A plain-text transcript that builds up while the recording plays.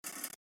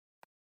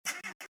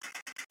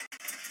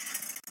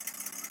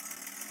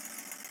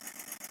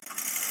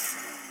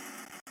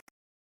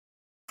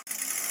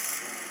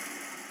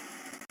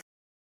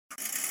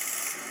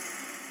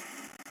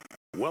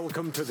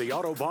Welcome to the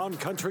Autobahn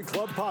Country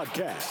Club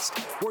podcast,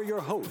 where your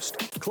host,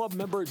 club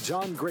member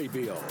John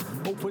Graybeal,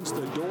 opens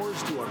the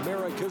doors to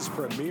America's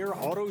premier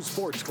auto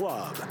sports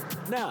club.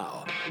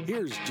 Now,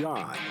 here's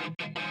John.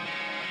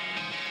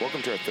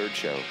 Welcome to our third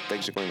show.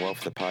 Things are going well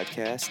for the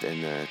podcast,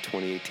 and the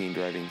 2018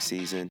 driving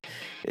season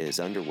is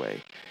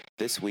underway.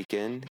 This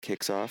weekend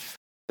kicks off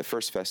the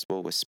first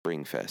festival with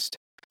Spring Fest.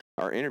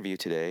 Our interview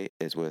today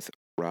is with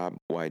Rob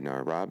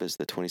Weidenaar. Rob is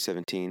the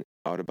 2017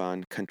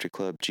 Autobahn Country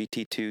Club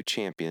GT2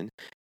 champion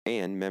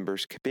and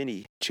members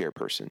committee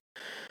chairperson.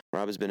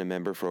 Rob has been a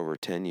member for over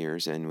 10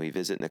 years, and we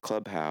visit in the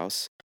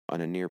clubhouse on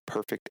a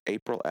near-perfect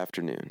April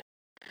afternoon.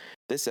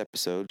 This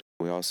episode,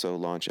 we also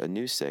launch a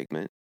new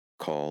segment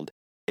called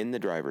In the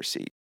Driver's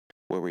Seat,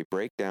 where we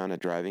break down a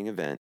driving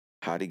event,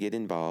 how to get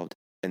involved,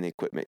 and the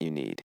equipment you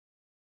need.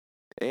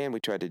 And we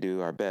try to do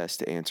our best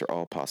to answer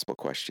all possible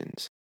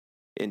questions.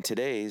 In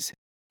today's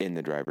In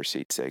the Driver's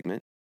Seat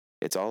segment,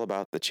 it's all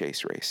about the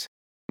chase race.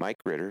 Mike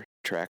Ritter,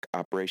 track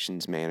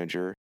operations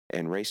manager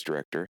and race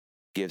director,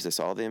 gives us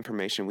all the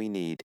information we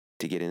need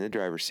to get in the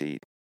driver's seat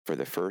for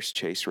the first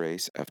chase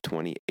race of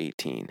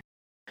 2018.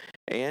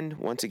 And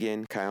once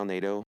again, Kyle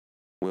Nadeau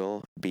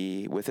will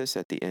be with us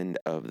at the end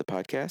of the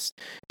podcast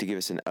to give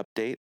us an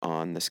update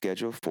on the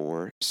schedule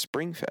for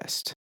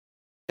Springfest.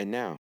 And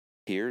now,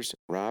 here's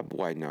Rob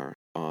Weidenaar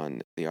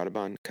on the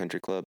Autobahn Country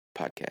Club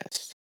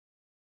podcast.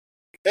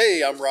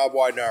 Hey, I'm Rob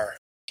Weidenaar.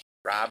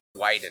 Rob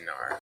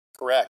Weidenaar.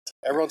 Correct.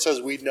 Everyone says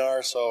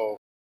Wiedenaar, so...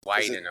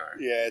 Weidenaar.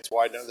 It's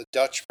Weidenaar. The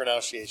Dutch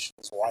pronunciation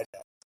is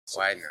Weidenaar.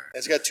 Weidenaar.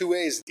 It's got two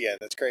A's at the end.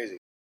 That's crazy.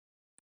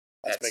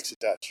 That makes it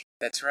Dutch.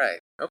 That's right.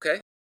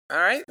 Okay. All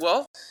right.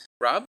 Well,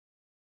 Rob,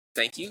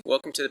 thank you.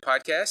 Welcome to the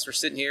podcast. We're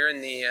sitting here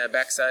in the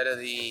backside of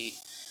the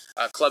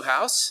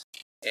clubhouse,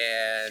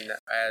 and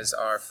as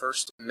our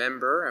first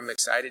member, I'm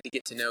excited to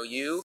get to know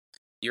you.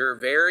 You're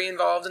very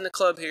involved in the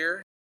club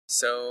here,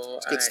 so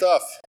it's good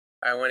stuff.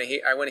 I want to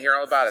hear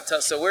all about it.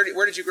 So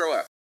where did you grow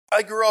up?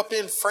 I grew up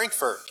in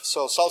Frankfurt,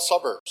 so south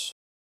suburbs.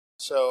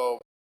 So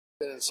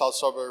been in south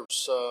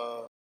suburbs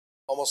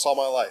almost all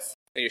my life.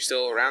 And you're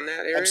still around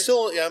that area?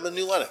 I'm in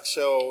New Lenox,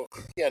 so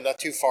yeah, not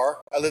too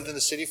far. I lived in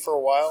the city for a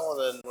while, and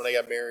then when I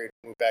got married,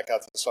 moved back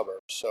out to the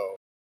suburbs. So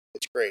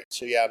it's great.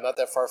 So yeah, I'm not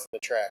that far from the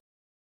track,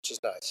 which is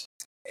nice.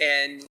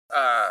 And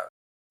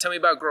tell me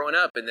about growing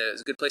up. And it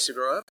was a good place to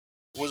grow up?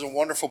 It was a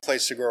wonderful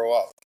place to grow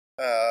up.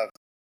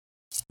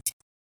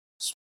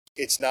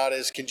 It's not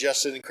as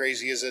congested and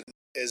crazy as it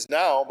is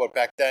now, but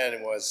back then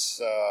it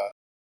was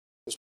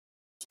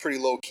pretty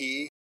low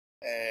key,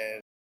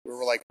 and we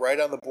were like right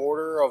on the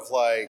border of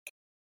like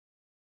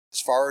as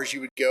far as you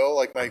would go.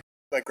 Like my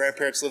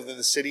grandparents lived in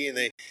the city, and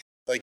they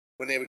like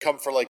when they would come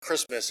for like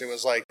Christmas, it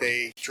was like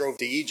they drove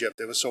to Egypt.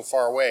 It was so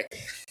far away,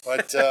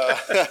 but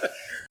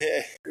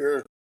we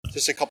were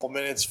just a couple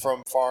minutes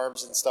from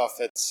farms and stuff.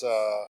 It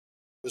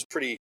was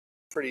pretty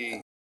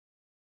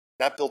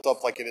not built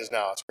up like it is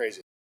now. It's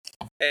crazy.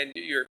 And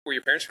were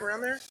your parents from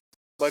around there?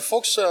 My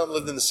folks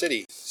lived in the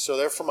city, so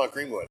they're from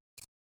Greenwood.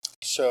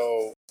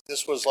 So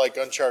this was like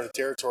uncharted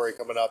territory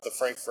coming out to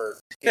Frankfurt,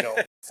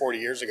 40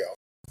 years ago.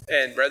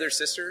 And brothers,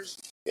 sisters?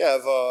 Yeah,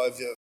 I have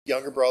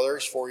younger brother.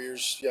 He's 4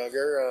 years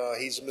younger.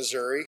 He's in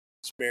Missouri.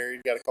 He's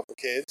married, got a couple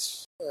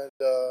kids. And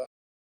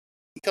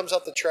he comes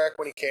out the track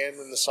when he can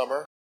in the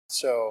summer.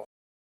 So.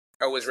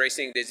 Was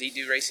racing, does he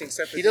do racing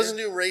stuff? He doesn't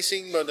do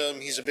racing, but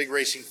he's a big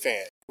racing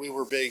fan. We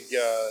were big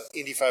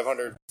Indy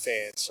 500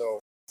 fans, so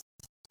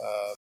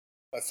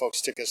my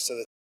folks took us to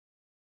the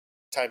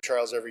time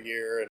trials every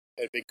year and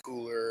had a big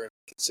cooler and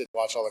could sit and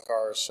watch all the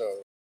cars.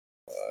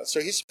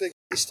 So he's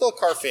still a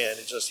car fan.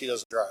 It's just he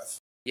doesn't drive.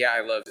 Yeah, I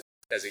loved it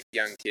as a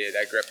young kid.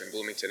 I grew up in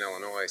Bloomington,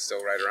 Illinois,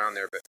 still right around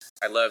there, but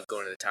I loved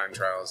going to the time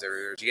trials every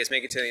year. Did you guys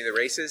make it to any of the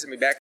races?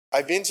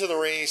 I've been to the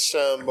race,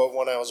 but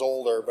when I was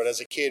older. But as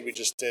a kid, we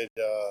just did.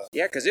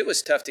 Yeah, because it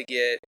was tough to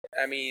get.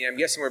 I mean, I'm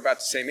guessing we're about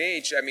the same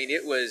age. I mean,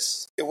 it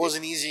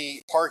wasn't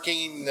easy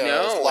parking,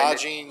 no,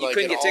 lodging. You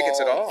couldn't get tickets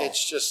at all.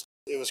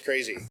 It was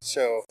crazy.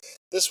 So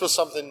this was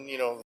something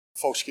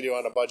folks could do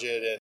on a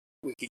budget, and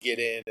we could get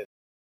in. And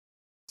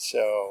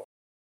so,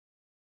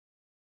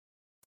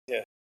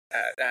 yeah,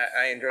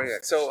 I enjoy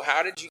that. So,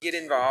 how did you get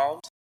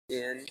involved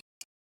in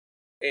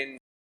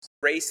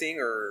racing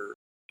or?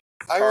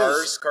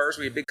 Cars?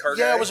 Were you a big car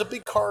guy? Yeah, I was a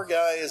big car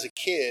guy as a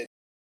kid.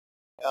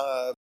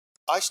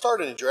 I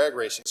started in drag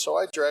racing, so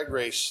I drag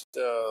raced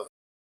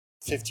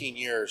 15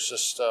 years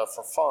just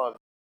for fun.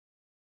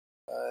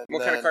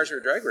 What kind of cars were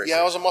you drag racing?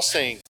 Yeah, I was a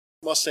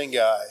Mustang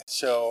guy.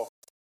 So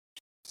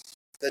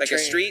a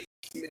street?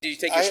 Did you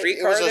take your street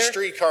car there? It was a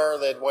street car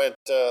that went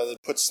that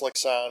put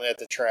slicks on at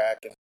the track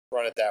and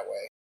run it that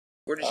way.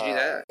 Where did you do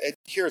that?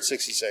 Here at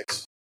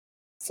 66.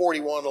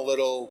 41 a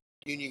little,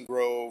 Union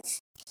Grove,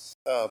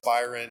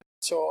 Byron.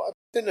 So I've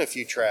been to a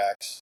few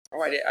tracks.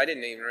 Oh, I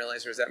didn't even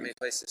realize there was that many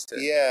places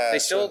to. Yeah, they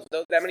still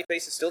that many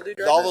places still do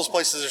drag all racing? those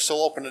places are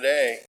still open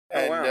today.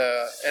 Oh,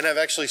 wow. And I've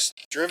actually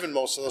driven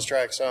most of those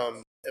tracks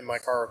in my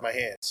car with my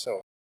hands. So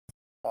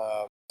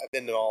I've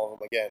been to all of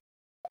them again.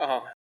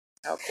 Oh,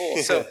 how cool!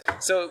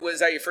 So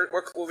was that your first?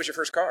 What was your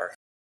first car?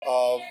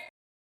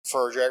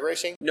 For drag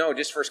racing? No,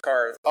 just first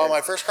car. Oh,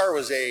 my first car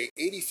was a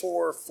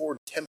 84 Ford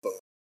Tempo.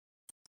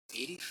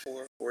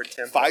 84 Ford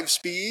Tempo.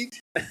 5-speed.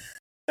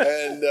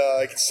 And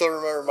I can still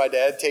remember my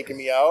dad taking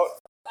me out.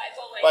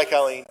 Bye,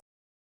 Colleen.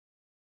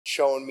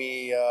 Showing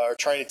me or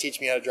trying to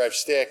teach me how to drive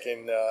stick.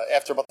 And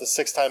after about the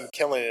 6th time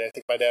killing it, I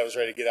think my dad was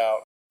ready to get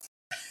out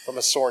from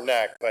a sore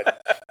neck.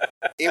 But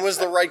it was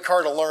the right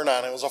car to learn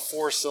on. It was a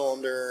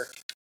 4-cylinder.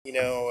 You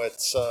know,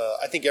 it's.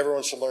 I think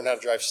everyone should learn how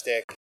to drive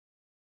stick.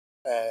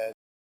 And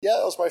yeah,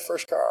 that was my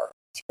first car.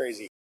 It's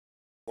crazy.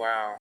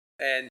 Wow.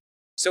 And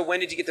so when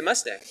did you get the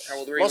Mustang? How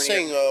old were you?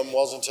 Mustang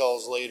wasn't until I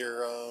was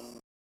later.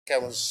 I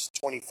was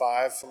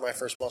 25 for my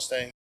first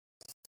Mustang.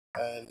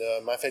 And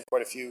I've had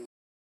quite a few.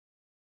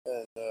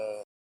 And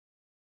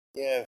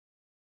yeah,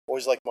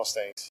 always liked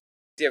Mustangs.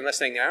 Do you have a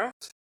Mustang now?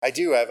 I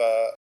do. I have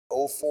a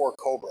 04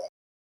 Cobra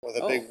with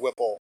a big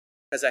Whipple.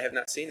 Because I have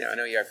not seen that. I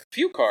know you have a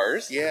few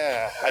cars.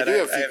 Yeah, I do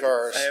have a few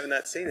cars. I have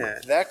not seen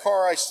that. That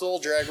car I still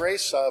drag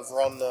race. I've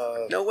run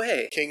the No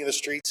way. King of the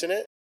Streets in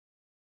it.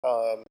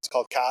 It's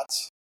called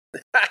COTS.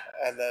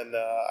 And then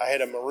I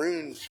had a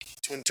maroon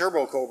twin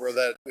turbo Cobra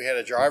that we had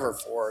a driver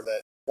for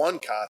that won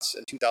COTS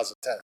in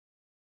 2010.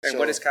 And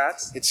what is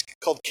COTS? It's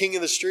called King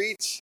of the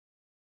Streets.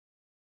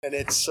 And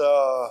it's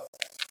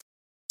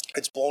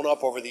blown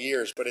up over the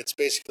years, but it's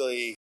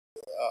basically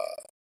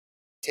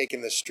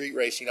taking the street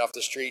racing off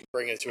the street and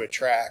bringing it to a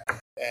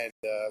track. And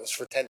it was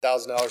for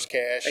 $10,000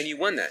 cash. And you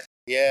won that?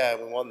 Yeah,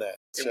 we won that.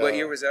 And what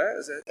year was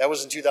that? That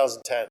was in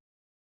 2010.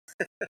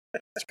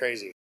 It's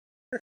crazy.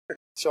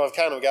 So I've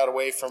kind of got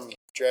away from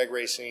drag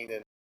racing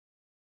and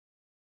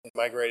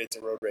migrated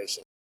to road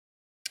racing.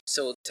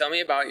 So tell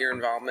me about your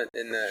involvement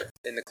in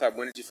the club.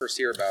 When did you first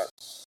hear about?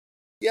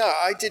 Yeah,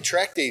 I did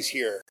track days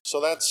here. So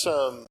that's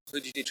who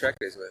did you do track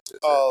days with?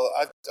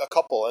 A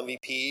couple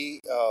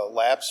MVP,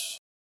 laps,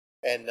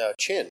 and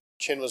Chin.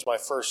 Chin was my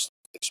first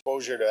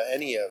exposure to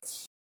any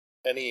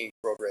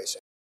road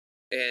racing.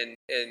 And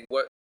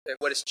what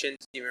is Chin?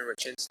 Do you remember what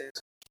Chin stands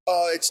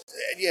for?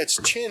 It's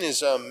Chin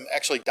is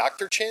actually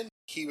Dr. Chin.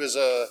 He was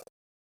a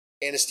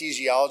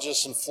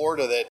anesthesiologist in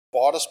Florida that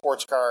bought a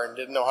sports car and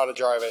didn't know how to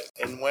drive it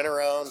and went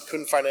around,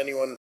 couldn't find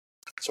anyone.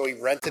 So he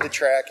rented a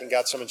track and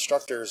got some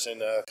instructors,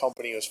 and a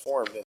company was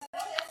formed. And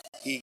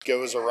he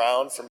goes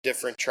around from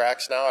different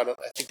tracks now. I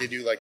think they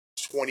do like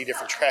 20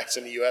 different tracks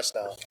in the U.S.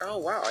 now. Oh,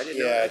 wow. I didn't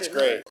know that. Yeah, it's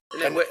great.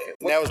 And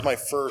that was my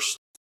first.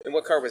 And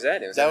what car was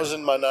that? That was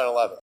in my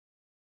 911.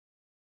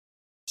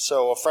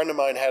 So a friend of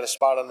mine had a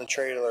spot on the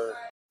trailer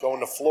going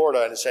to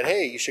Florida and said,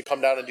 hey, you should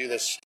come down and do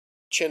this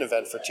Chin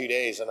event for 2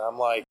 days. And I'm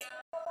like,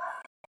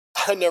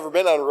 I've never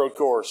been on a road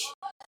course.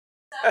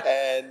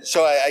 And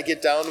so I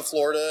get down to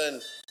Florida,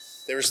 and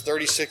there was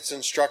 36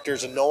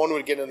 instructors, and no one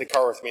would get in the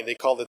car with me. They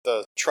called it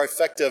the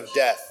trifecta of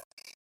death.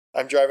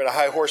 I'm driving a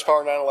high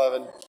horsepower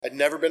 911. I'd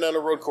never been on a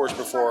road course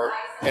before,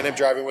 and I'm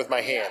driving with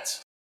my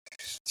hands.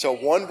 So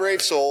one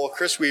brave soul,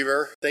 Chris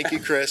Weaver, thank you,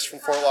 Chris, from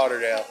Fort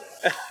Lauderdale,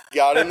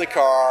 got in the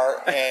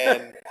car,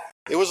 and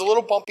it was a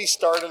little bumpy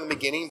start in the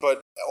beginning,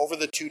 but over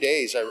the 2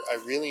 days, I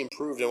really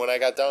improved. And when I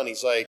got done,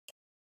 he's like,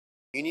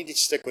 you need to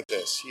stick with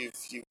this.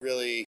 You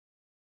really...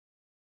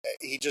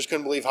 He just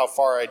couldn't believe how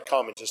far I'd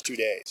come in just 2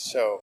 days.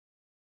 So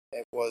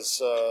it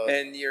was...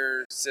 and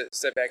your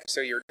setback,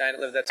 so your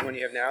 911, that's the one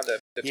you have now, the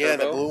turbo? Yeah,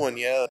 the blue one,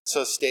 yeah. It's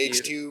a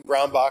stage 2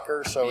 brown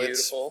boxer, so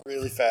Beautiful. It's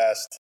really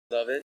fast.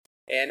 Love it.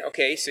 And,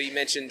 okay, so you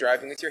mentioned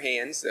driving with your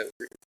hands. The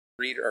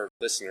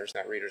listeners,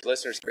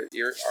 but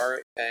you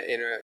are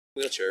in a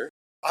wheelchair.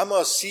 I'm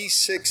a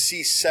C6,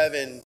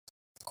 C7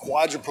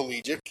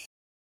 quadriplegic,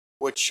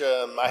 which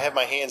I have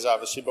my hands,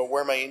 obviously, but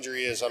where my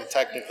injury is, I'm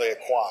technically a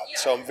quad.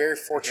 So I'm very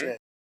fortunate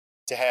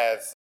to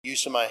have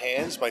use of my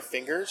hands, my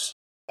fingers,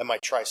 and my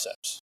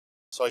triceps.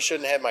 So I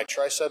shouldn't have my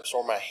triceps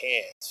or my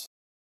hands.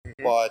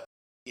 Mm-hmm. But,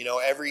 you know,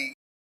 every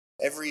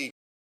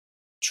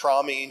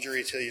trauma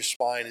injury to your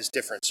spine is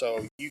different.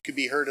 So you could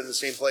be hurt in the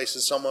same place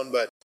as someone,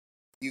 but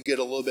you get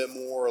a little bit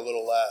more or a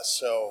little less.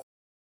 So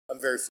I'm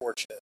very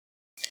fortunate.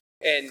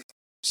 And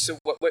so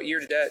what year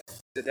did that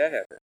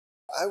happen?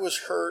 I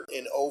was hurt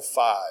in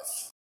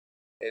 05.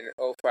 In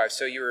 05.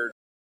 So you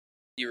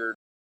were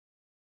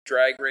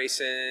drag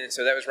racing.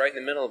 So that was right in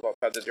the middle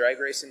of the drag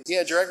racing?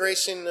 Yeah, drag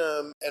racing.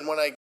 And when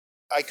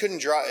I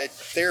couldn't drive,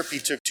 therapy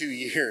took 2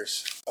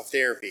 years of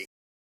therapy.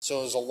 So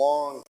it was a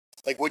long,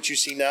 like what you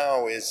see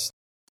now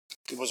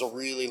it was a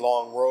really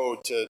long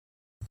road to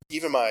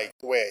even the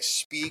way I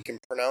speak and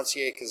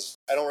pronunciate, because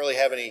I don't really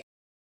have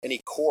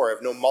any core. I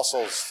have no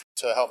muscles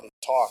to help me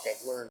talk.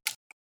 I've learned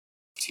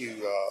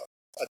to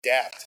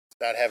adapt,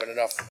 not having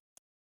enough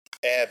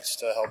abs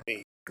to help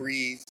me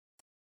breathe.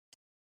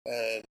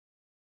 And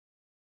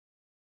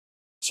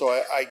so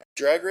I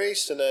drag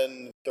raced, and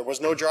then there was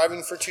no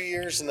driving for 2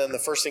 years. And then the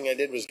first thing I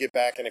did was get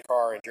back in a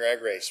car and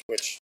drag race,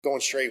 which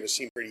going straight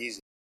seemed pretty easy.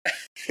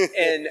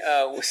 And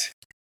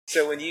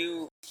so when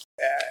you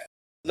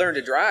learned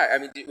to drive, I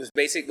mean, was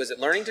it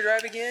learning to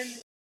drive again?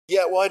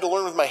 Yeah, well, I had to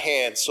learn with my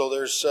hands. So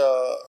there's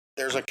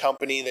a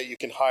company that you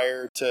can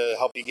hire to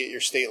help you get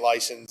your state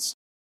license.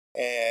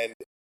 And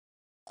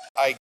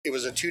it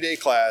was a 2-day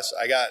class.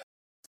 I got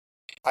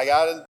I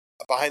got in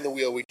behind the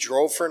wheel. We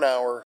drove for an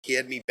hour. He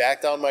had me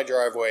back down my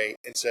driveway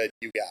and said,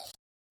 "You got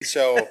it."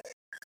 So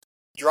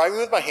driving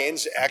with my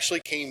hands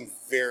actually came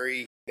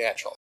very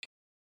natural.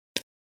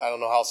 I don't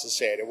know how else to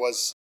say it. It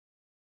was,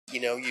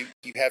 you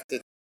have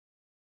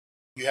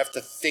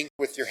to think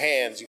with your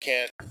hands. You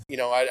can't,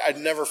 I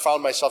never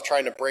found myself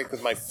trying to brake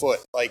with my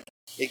foot. Like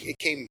it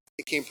came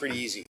pretty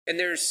easy. And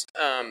there's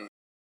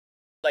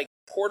like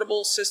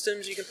portable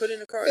systems you can put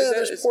in a car. Yeah,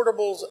 there's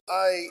portables.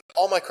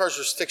 All my cars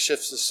are stick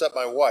shifts except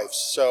my wife's.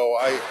 So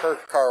her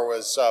car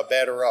was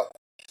batter up.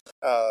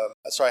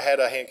 So I had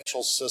a hand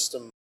control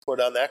system put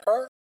on that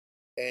car,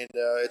 and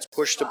it's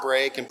push to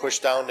brake and push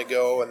down to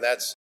go, and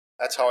that's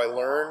how I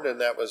learned, and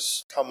that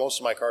was how most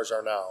of my cars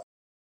are now.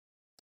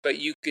 But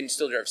you can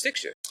still drive stick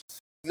shift.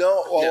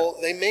 No, well,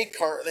 they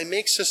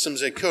make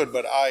systems that could,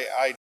 but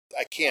I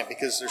can't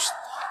because there's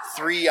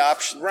three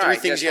options, three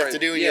things you have to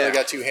do, and you only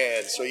got two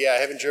hands. So yeah,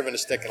 I haven't driven a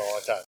stick in a long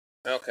time.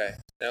 Okay,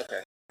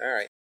 all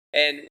right.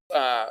 And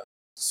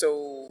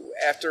so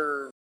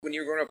after when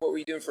you were growing up, what were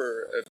you doing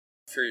for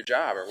your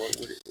job, or what?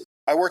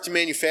 I worked in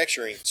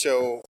manufacturing,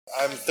 so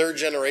I'm third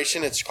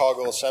generation at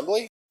Chicago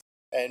Assembly,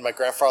 and my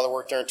grandfather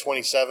worked there in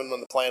 27 when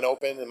the plant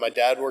opened, and my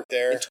dad worked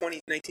there. In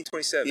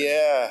 1927?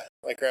 Yeah,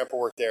 my grandpa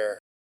worked there.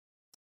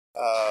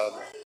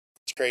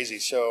 It's crazy.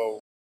 So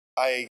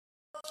I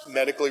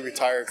medically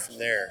retired from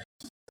there,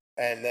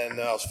 and then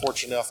I was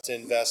fortunate enough to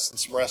invest in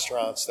some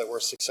restaurants that were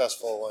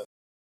successful, and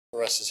the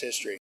rest is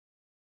history.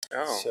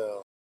 Oh.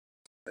 So.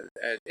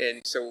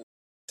 And so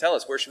tell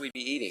us, where should we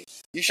be eating?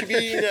 You should be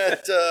eating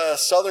at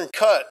Southern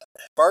Cut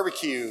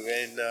Barbecue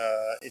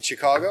in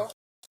Chicago.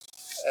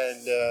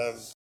 And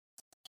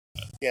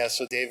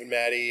so Dave and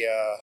Maddie,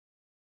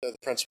 they're the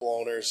principal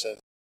owners, and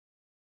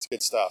it's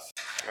good stuff.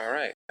 All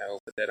right. I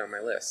will put that on my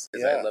list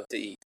because I love to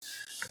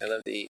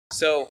eat.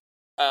 So,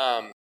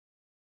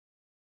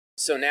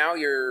 so now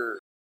you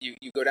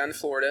go down to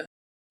Florida,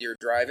 you're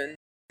driving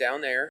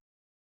down there,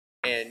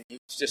 and you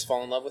just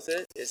fall in love with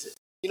it? Is it?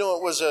 It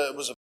was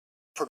a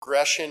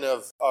progression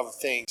of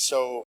things.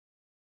 So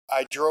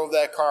I drove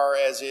that car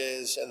as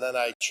is, and then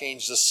I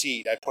changed the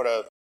seat. I put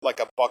a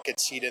bucket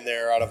seat in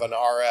there out of an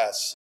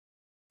RS,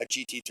 a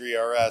GT3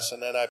 RS,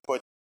 and then I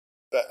put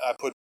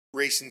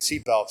racing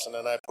seat belts, and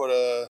then I put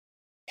a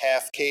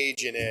half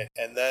cage in it,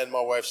 and then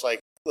my wife's like,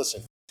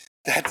 "Listen,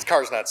 that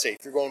car's not safe.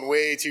 You're going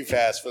way too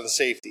fast for the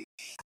safety."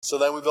 So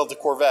then we built a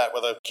Corvette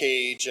with a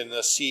cage and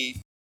a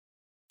seat.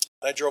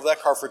 I drove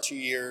that car for 2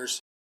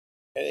 years.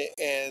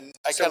 And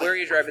where are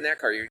you driving that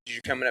car? You're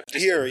coming up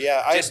here,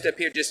 yeah. Just up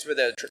here, just for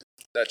the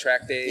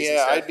track days.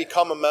 Yeah, I'd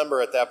become a member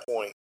at that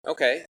point.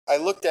 Okay. I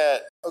looked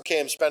at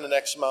I'm spending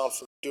X amount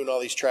for doing all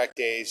these track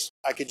days.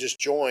 I could just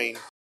join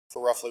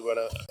for roughly what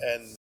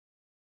and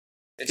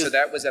so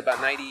that was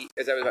about 90.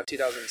 Is that about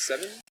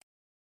 2007?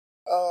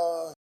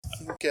 I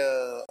think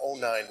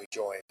 09 we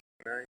joined.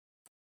 Right.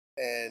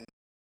 And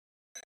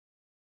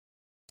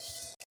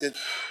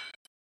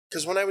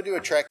because when I would do a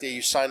track day,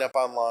 you sign up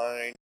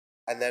online.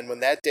 And then when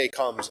that day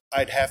comes,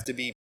 I'd have to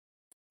be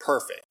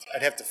perfect.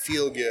 I'd have to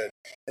feel good.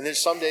 And there's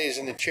some days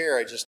in the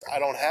chair, I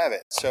don't have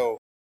it. So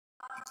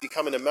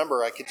becoming a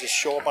member, I could just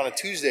show up on a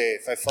Tuesday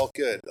if I felt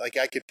good. Like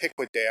I could pick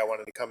what day I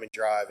wanted to come and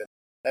drive, and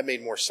that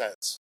made more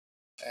sense.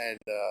 And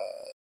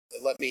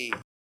it let me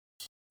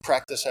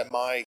practice on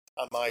my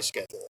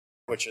schedule,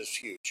 which is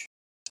huge.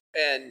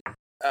 And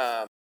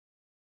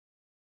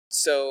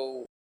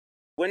so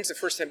when's the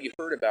first time you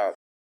heard about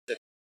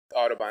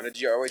Autobahn? Did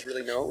you always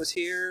really know it was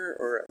here?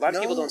 Or a lot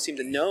of people don't seem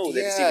to know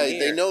that it's even here.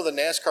 They know the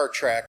NASCAR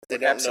track, but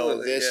they don't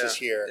know this is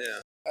here.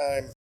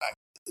 Yeah.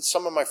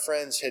 Some of my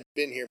friends had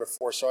been here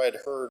before, so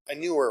I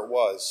knew where it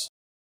was.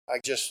 I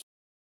just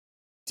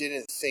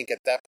didn't think at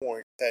that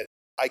point that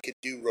I could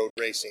do road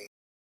racing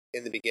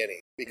in the beginning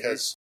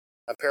because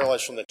I'm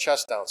paralyzed from the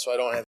chest down, so I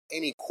don't have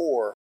any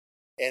core.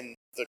 And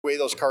the way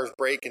those cars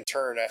brake and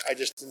turn, I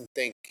just didn't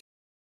think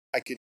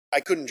I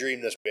couldn't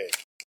dream this big.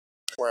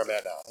 Where I'm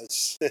at now.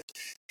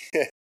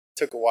 It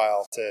took a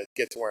while to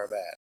get to where I'm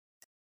at.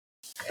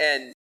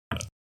 And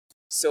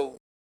so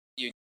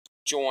you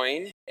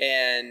join,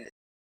 and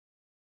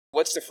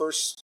what's the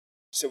first?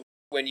 So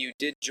when you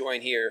did join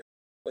here,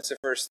 what's the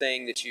first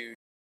thing that you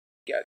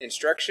got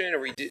instruction, or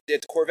we did the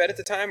Corvette at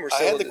the time? Or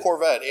I had the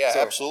Corvette. Yeah,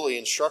 absolutely.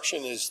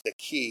 Instruction is the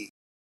key.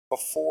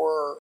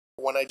 Before,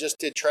 when I just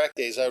did track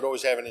days, I would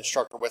always have an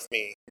instructor with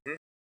me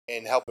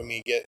and helping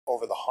me get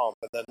over the hump.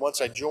 And then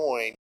once I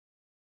joined,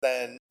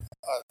 then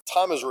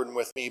Tom has ridden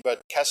with me,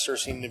 but Kester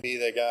seemed to be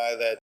the guy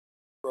that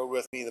rode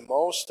with me the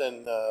most,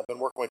 and I've been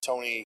working with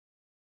Tony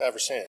ever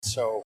since.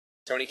 So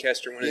Tony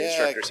Kester, one of the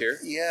instructors here.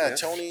 Yeah,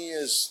 Tony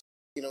is,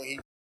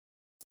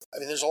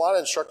 there's a lot of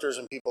instructors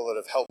and people that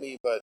have helped me,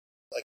 but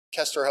like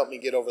Kester helped me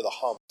get over the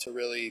hump to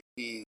really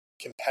be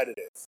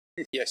competitive.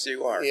 Yes,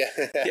 you are. Yeah.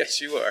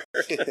 Yes, you are.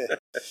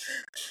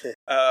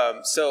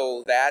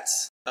 So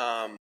that's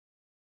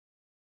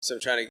so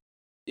I'm trying to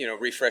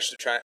refresh the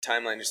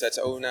timeline. So that's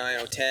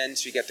 09, 010.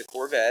 So you got the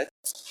Corvette,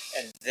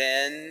 and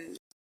then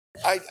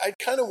I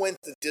kind of went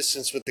the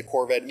distance with the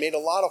Corvette. It made a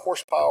lot of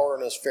horsepower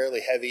and it was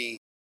fairly heavy.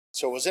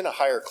 So it was in a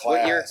higher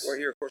class. What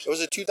year, of course? It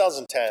was a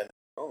 2010.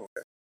 Oh,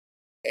 okay.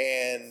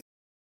 And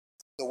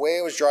the way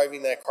I was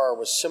driving that car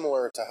was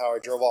similar to how I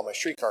drove all my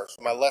street cars.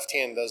 My left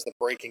hand does the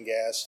brake and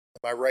gas.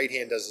 My right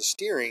hand does the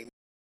steering.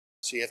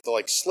 So you have to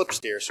like slip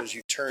steer. So as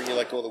you turn, you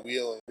let go of the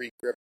wheel and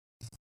re-grip.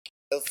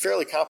 It's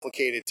fairly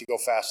complicated to go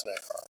fast in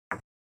that car.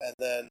 And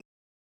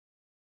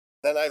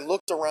then I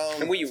looked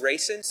around. And were you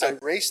racing? I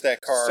raced that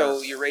car.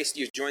 So you raced,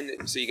 you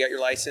joined, so you got your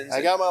license?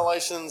 I got my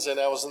license, and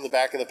I was in the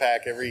back of the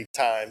pack every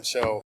time.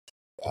 So,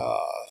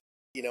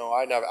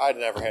 I'd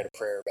never had a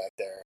prayer back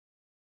there.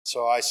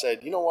 So I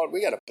said, you know what,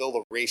 we got to build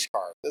a race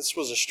car. This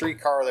was a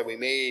street car that we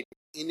made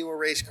into a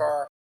race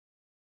car.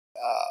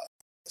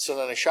 So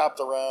then I shopped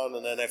around,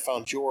 and then I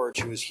found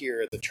George, who was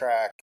here at the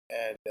track.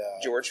 And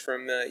George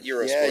from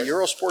Eurosport. Yeah,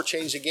 Eurosport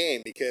changed the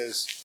game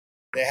because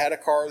they had a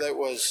car that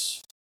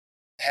was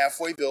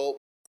halfway built,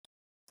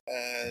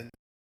 and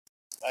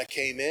I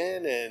came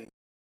in, and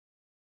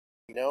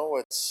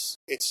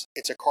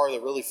it's a car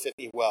that really fit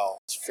me well.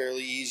 It's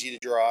fairly easy to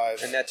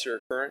drive. And that's your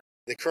current?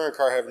 The current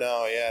car I have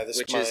now, yeah.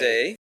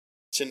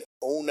 It's an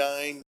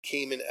 09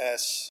 Cayman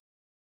S.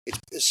 It's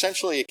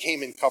essentially a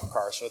Cayman Cup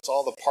car, so it's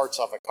all the parts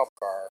of a Cup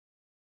car.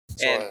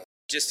 So and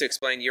just to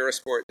explain,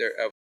 Eurosport,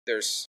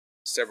 there's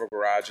several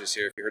garages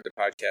here. If you heard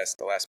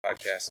the last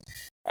podcast,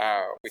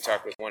 we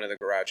talked with one of the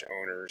garage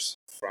owners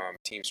from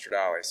Team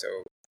Stradale.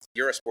 So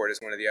Eurosport is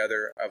one of the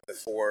other of the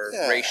four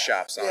race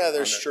shops.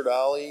 There's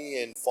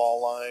Stradale and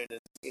Fall Line,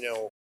 and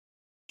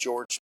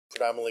George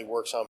predominantly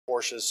works on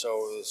Porsches, so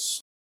it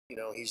was,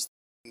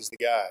 he's the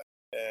guy.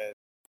 And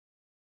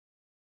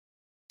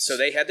so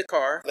they had the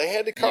car.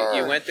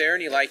 You went there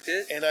and you liked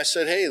it. And I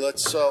said, hey,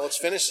 let's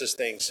finish this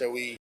thing. So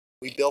we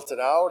built it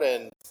out,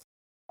 and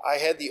I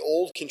had the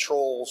old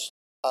controls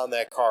on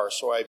that car.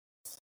 So I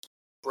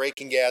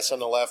brake and gas on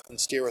the left and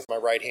steer with my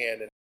right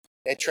hand. And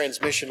that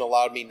transmission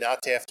allowed me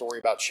not to have to worry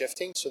about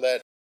shifting, so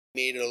that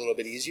made it a little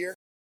bit easier.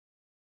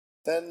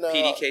 Then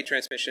PDK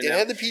transmission. It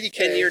had the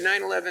PDK. And your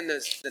 911,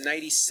 the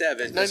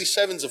 97.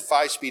 97's a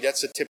 5-speed.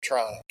 That's a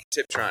Tiptronic.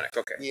 Tiptronic,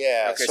 okay.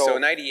 Yeah. Okay, so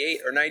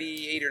 98 or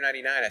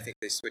 99, I think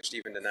they switched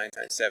even to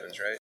 9x7s,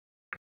 right?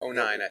 09,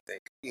 I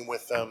think.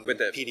 With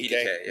the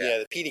PDK.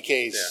 Yeah, the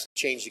PDK's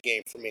changed the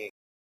game for me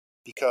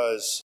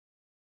because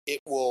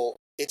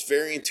it's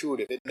very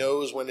intuitive. It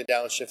knows when to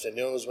downshift. It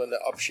knows when to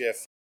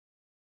upshift.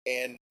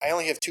 And I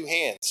only have two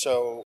hands,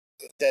 so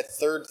if that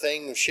third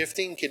thing of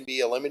shifting can be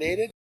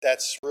eliminated,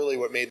 that's really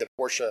what made the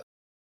Porsche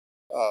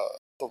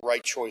the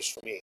right choice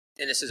for me.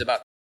 And this is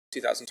about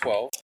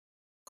 2012?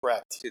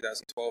 Correct.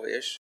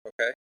 2012-ish,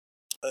 okay.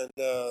 And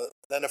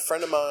then a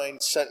friend of mine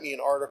sent me an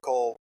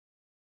article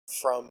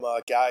from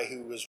a guy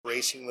who was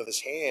racing with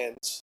his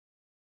hands,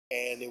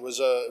 and it was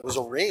a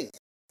ring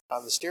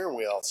on the steering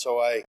wheel. So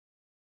I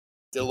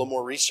did a little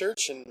more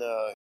research, and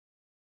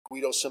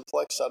Guido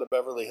Simplex out of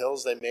Beverly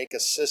Hills, they make a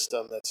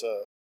system that's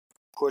a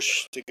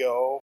push to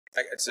go.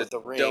 It's a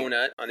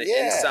donut on the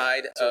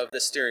inside of the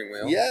steering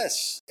wheel.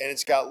 Yes, and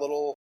it's got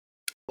little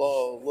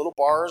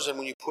bars, and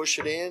when you push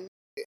it in,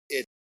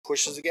 it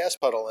pushes the gas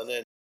pedal,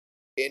 and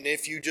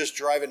if you just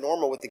drive it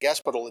normal with the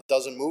gas pedal, it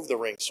doesn't move the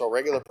ring, so a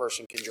regular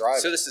person can drive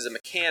it. So this is a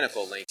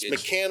mechanical linkage. It's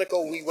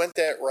mechanical. We went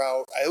that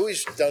route. I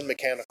always done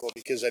mechanical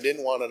because I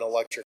didn't want an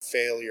electric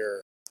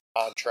failure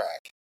on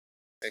track.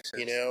 Makes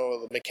sense.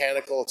 The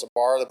mechanical, it's a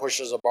bar that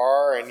pushes a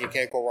bar, and you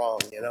can't go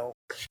wrong.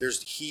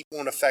 There's heat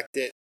won't affect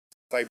it.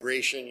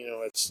 Vibration,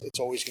 it's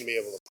always going to be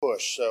able to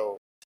push. So,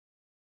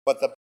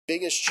 but the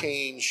biggest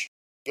change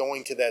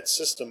going to that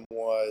system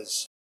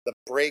was the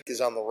brake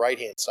is on the right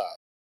hand side.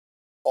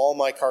 All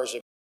my cars,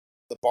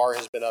 the bar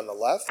has been on the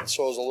left,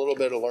 so it was a little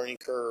bit of a learning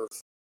curve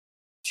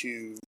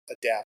to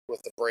adapt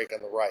with the brake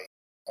on the right.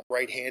 I'm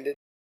right-handed,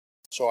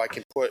 so I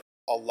can put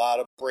a lot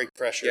of brake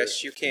pressure.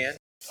 Yes, you can.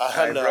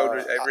 I've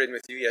ridden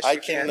with you. Yes,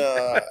 you can.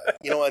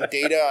 On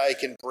data, I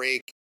can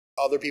brake.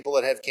 Other people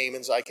that have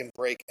Caymans, I can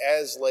brake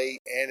as late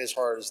and as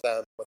hard as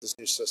them with this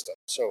new system.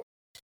 So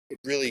it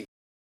really,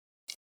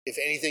 if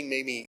anything,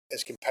 made me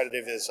as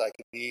competitive as I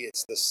could be.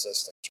 It's this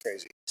system. It's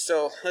crazy.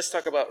 So let's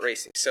talk about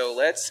racing. So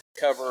let's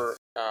cover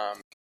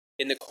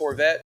in the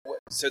Corvette.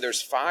 So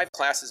there's 5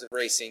 classes of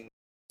racing.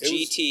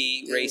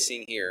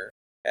 Racing here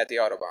at the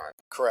Autobahn.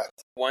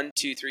 Correct. 1,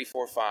 2, 3,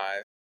 4,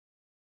 5,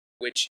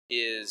 which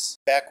is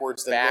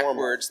backwards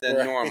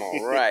than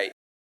normal. Right.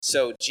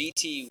 So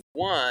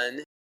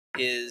GT1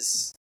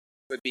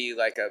 would be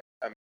like a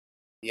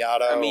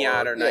Miata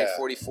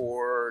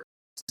 944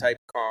 type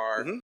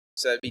car. Mm-hmm.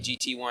 So that'd be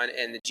GT1,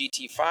 and the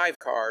GT5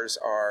 cars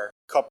are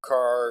Cup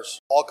cars.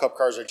 All Cup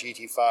cars are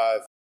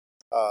GT5.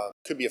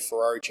 Could be a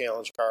Ferrari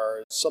Challenge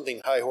car.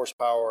 Something high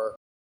horsepower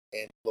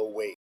and low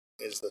weight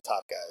is the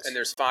top guys. And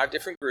there's 5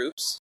 different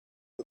groups.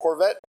 The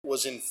Corvette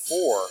was in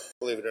 4,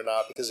 believe it or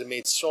not, because it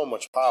made so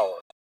much power.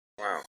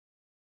 Wow.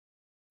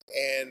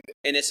 And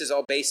this is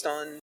all based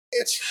on?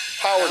 It's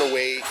power to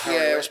weight.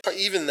 It was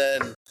even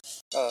then.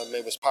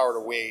 It was power to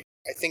weight.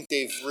 I think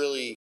they've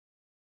really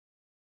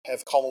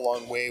have come a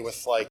long way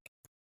with like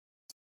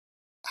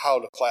how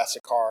to class a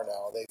car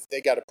now.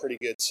 They got a pretty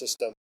good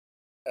system.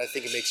 I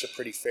think it makes it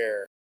pretty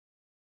fair.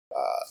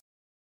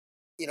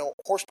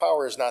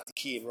 horsepower is not the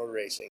key in road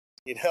racing.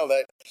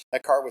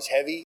 That car was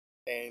heavy,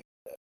 and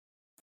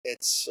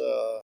it's.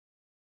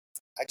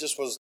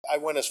 I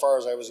went as far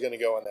as I was going to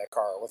go in that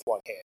car with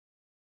one hand.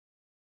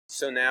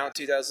 So now,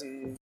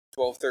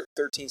 2012,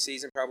 13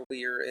 season, probably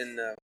you're in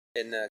the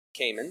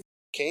Cayman.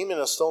 Cayman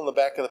is still in the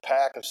back of the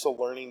pack. I'm still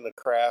learning the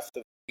craft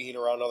of being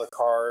around other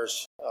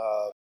cars,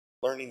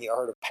 learning the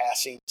art of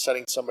passing,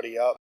 setting somebody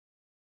up.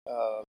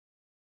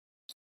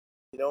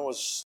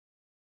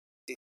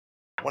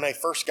 When I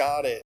first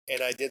got it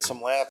and I did some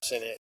laps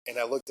in it and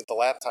I looked at the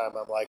lap time,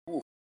 I'm like,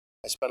 ooh,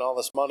 I spent all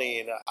this money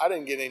and I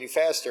didn't get any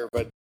faster,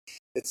 but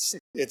it's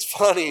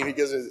funny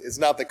because it's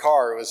not the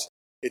car,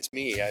 it's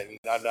me. I mean,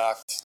 I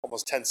knocked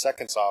almost 10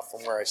 seconds off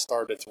from where I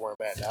started to where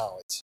I'm at now.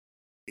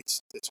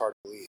 It's hard to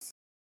believe.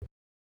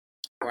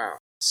 Wow.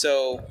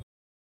 So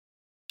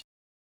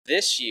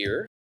this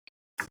year,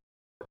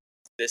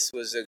 this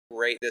was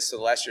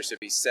last year, so it'd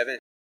be seven.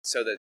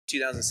 So the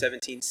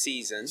 2017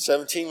 season.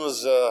 17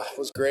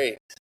 was great.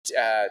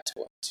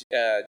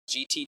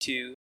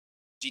 GT2,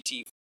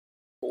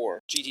 GT4,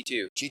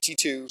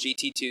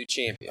 GT2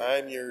 champion.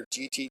 I'm your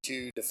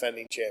GT2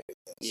 defending champion.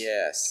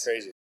 Yes.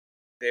 Crazy.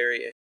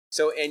 Very.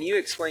 So, and you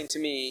explained to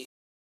me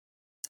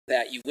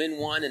that you win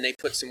one and they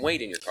put some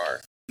weight in your car.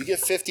 You get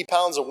 50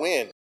 pounds of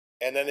win,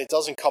 and then it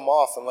doesn't come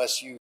off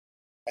unless you,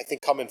 I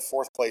think, come in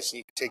fourth place and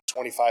you can take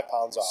 25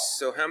 pounds off.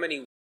 So how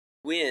many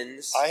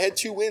wins? I had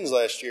 2 wins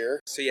last year.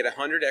 So you had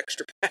 100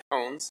 extra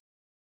pounds.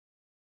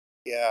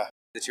 Yeah.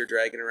 That you're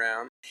dragging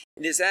around.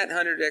 And is that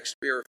 100 extra,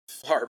 you're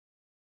far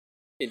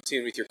in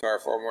tune with your car,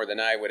 far more than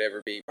I would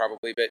ever be,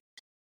 probably. But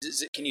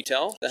can you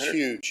tell? It's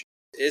huge.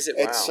 Is it?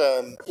 Wow. It's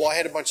I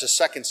had a bunch of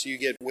seconds, so you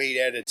get weight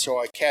added. So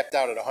I capped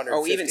out at 150.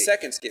 Oh, even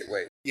seconds get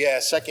weight. Yeah,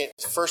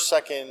 first,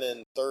 second,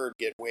 and third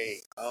get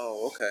weight.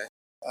 Oh, okay.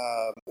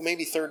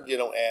 Maybe third you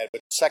don't add,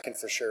 but second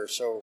for sure.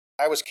 So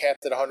I was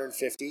capped at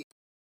 150,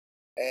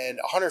 and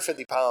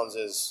 150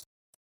 pounds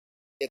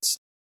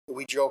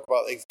we joke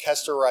about, if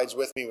Kester rides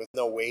with me with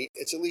no weight,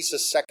 it's at least a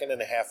second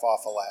and a half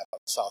off a lap on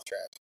the South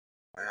Track.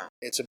 Wow.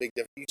 It's a big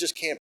difference. You just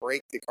can't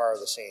break the car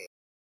the same.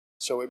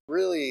 So it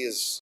really,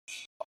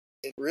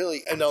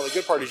 and now the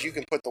good part is you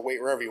can put the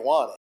weight wherever you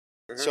want it.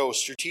 Mm-hmm. So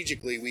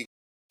strategically, we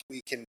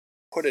can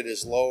put it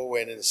as low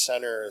and in the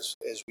center as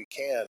we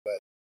can, but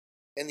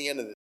at the end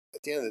of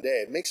the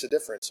day, it makes a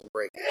difference in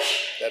breaking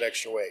that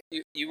extra weight.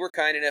 You were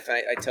kind enough,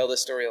 and I tell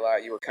this story a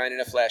lot, you were kind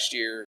enough last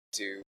year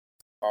to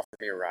offer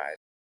me a ride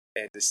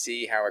and to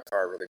see how a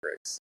car really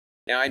breaks.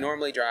 Now, I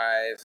normally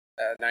drive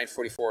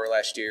 944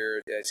 last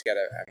year. It's got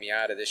a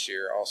Miata this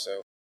year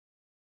also.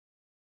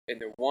 And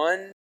the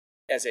one,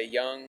 as a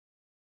young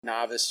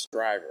novice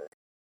driver,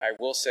 I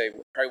will say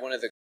probably one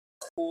of the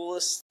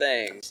coolest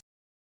things,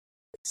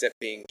 except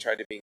you're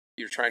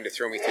trying to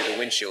throw me through the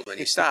windshield when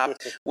you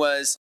stopped,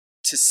 was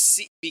to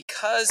see,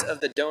 because of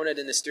the donut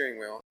in the steering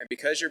wheel and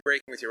because you're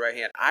braking with your right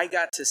hand, I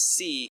got to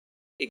see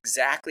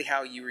exactly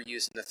how you were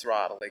using the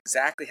throttle,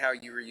 exactly how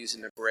you were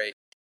using the brake.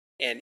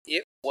 And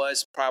it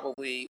was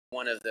probably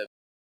one of the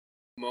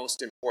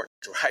most important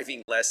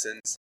driving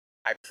lessons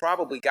I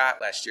probably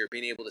got last year,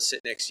 being able to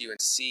sit next to you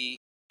and see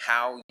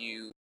how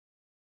you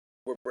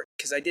were,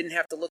 because I didn't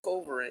have to look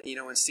over and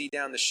see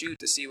down the chute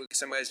to see what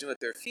somebody's doing with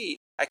their feet.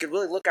 I could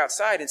really look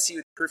outside and see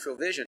with peripheral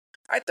vision.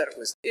 I thought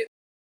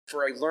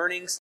for a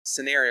learning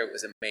scenario, it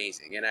was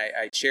amazing, and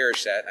I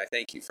cherish that. And I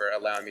thank you for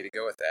allowing me to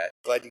go with that.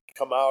 Glad you could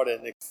come out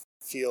and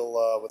feel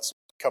what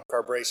Cup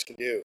Car Brace can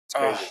do. It's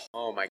crazy.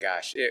 Oh my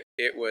gosh,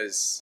 it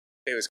was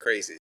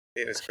crazy.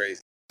 It was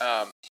crazy.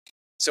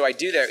 So I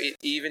do that.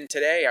 Even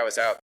today, I was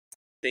out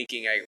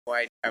thinking.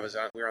 We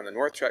were on the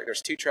North Track.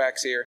 There's 2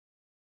 tracks here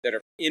that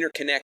are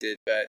interconnected,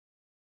 but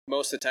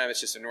most of the time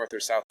it's just a North or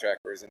South Track.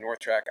 Whereas the North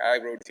Track, I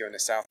rode with you on the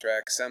South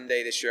Track.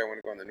 Someday this year, I want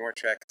to go on the North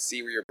Track and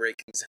see where your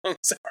braking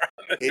zones are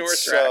on the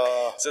North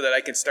Track, so that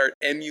I can start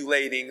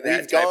emulating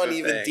that. We've gone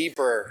even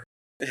deeper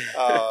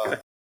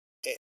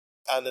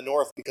on the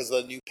North because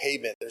of the new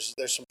pavement.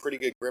 There's some pretty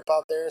good grip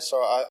out there, so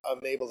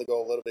I'm able to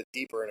go a little bit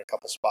deeper in a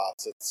couple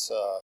spots.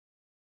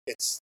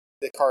 It's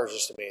the car is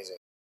just amazing.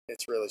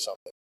 It's really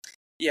something.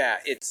 Yeah,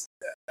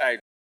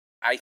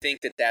 I think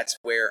that's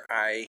where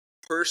I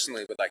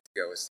personally would like to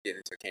go, is get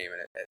into Cayman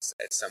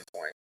at some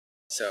point.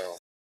 So,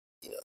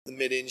 the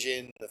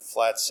mid-engine, the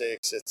flat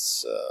 6,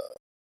 it's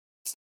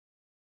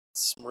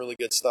some really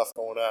good stuff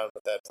going on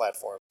with that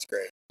platform. It's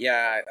great.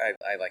 Yeah,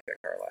 I like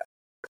that car a lot.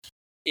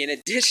 In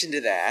addition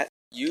to that,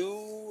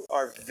 you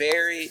are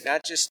very,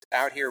 not just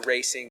out here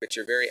racing, but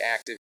you're very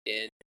active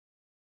in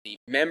the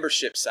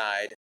membership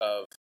side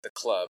of the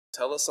club.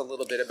 Tell us a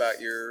little bit about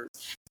your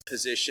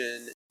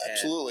position.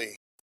 Absolutely.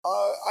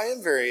 I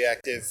am very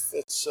active.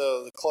 It's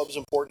the club's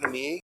important to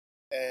me,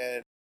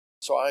 and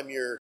so I'm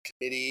your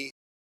committee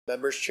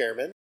members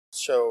chairman.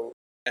 So.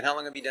 And how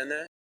long have you done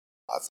that?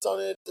 I've done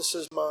it. This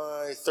is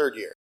my 3rd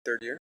year.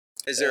 3rd year.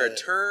 Is there a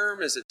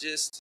term? Is it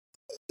just?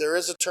 There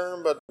is a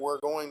term, but we're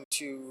going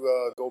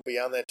to go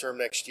beyond that term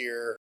next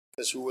year,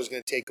 because who was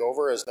going to take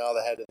over is now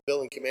the head of the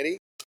building committee.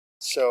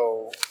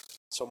 So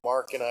So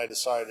Mark and I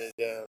decided.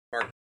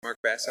 Mark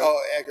Basso.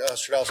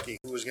 Stradowski,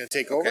 who was going to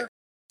take over.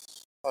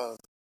 I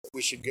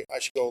should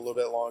go a little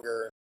bit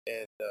longer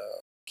and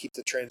keep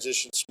the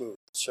transition smooth.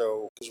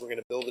 So because we're going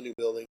to build a new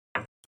building,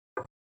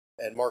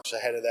 and Mark's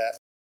ahead of that.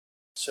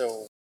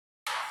 So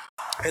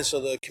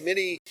the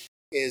committee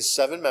is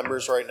 7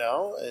 members right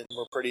now, and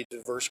we're a pretty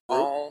diverse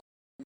group.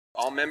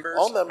 All members.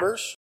 All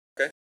members.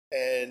 Okay.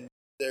 And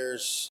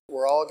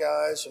we're all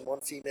guys and 1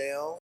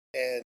 female,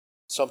 and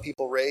some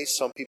people race,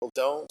 some people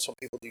don't, some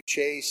people do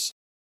chase.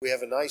 We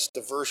have a nice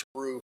diverse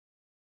group,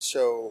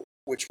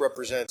 which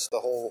represents the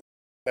whole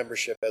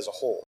membership as a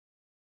whole.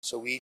 So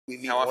we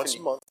meet once a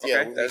month. Okay,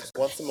 yeah, we meet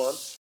once a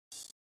month,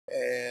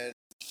 and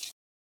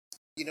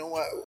you know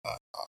what?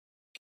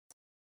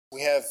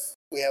 We have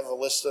a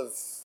list of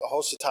a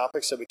host of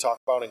topics that we talk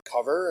about and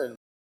cover, and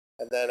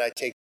then I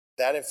take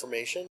that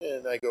information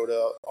and I go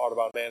to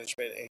Audubon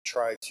management and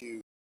try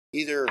to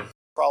either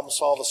problem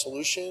solve a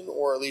solution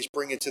or at least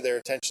bring it to their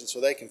attention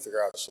so they can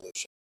figure out a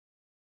solution.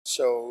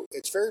 So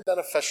it's very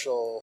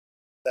beneficial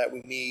that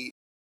we meet,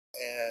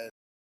 and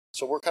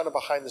so we're kind of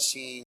behind the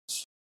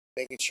scenes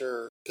making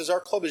sure, because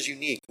our club is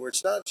unique, where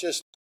it's not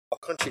just a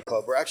country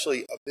club, we're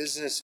actually a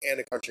business and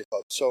a country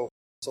club. So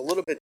it's a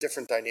little bit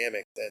different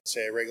dynamic than,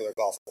 say, a regular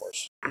golf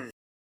course. And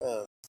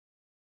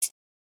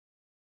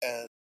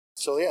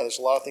so, yeah, there's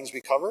a lot of things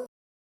we cover,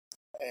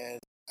 and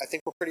I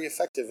think we're pretty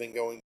effective in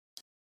going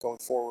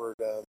forward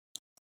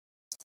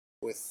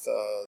with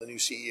the new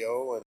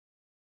CEO, and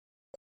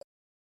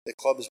the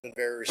club has been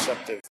very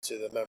receptive to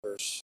the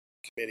members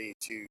committee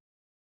to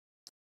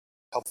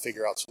help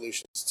figure out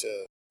solutions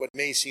to what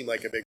may seem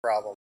like a big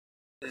problem.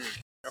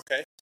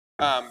 Okay.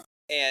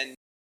 And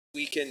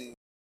we can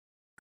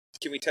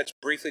we touch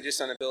briefly just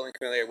on the building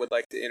committee? I would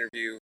like to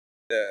interview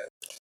the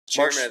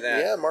chairman of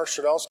that. Yeah, Mark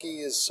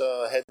Stradowski is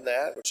heading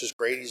that, which is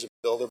great. He's a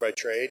builder by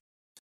trade.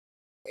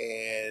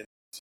 And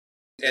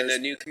the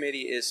new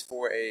committee is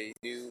for a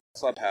new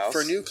clubhouse.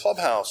 For a new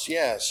clubhouse,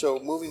 yeah. So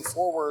moving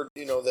forward,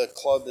 the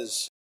club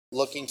is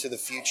looking to the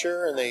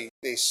future, and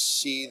they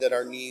see that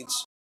our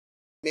needs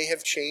may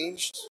have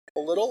changed a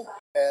little,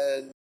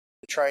 and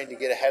trying to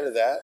get ahead of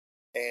that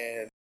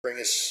and bring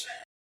us,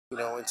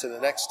 into the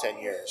next 10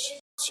 years.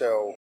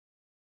 So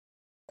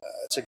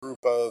it's a group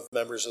of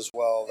members as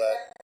well that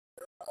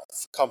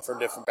come from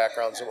different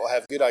backgrounds and will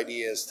have good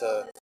ideas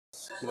to,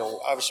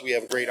 obviously we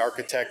have a great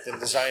architect and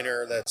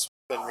designer that's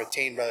been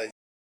retained by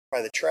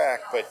the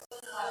track, but,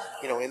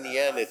 in the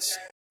end, it's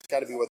got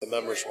to be what the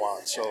members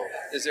want. So,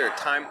 is there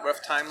a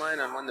rough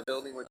timeline on when the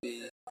building would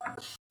be?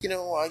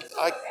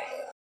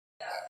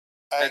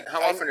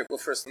 How often? Well,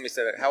 first let me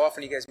say that. How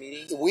often are you guys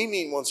meeting? We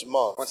meet once a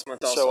month. Once a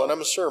month also. So, and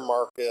I'm sure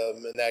Mark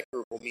and that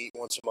group will meet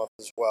once a month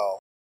as well.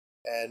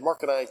 And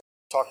Mark and I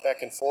talk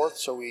back and forth,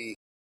 so he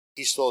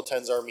still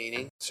attends our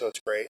meeting, so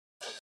it's great.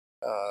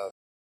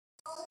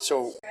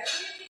 So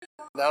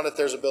now that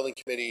there's a building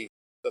committee,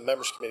 the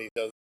members committee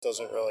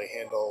doesn't really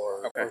handle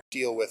or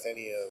deal with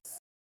any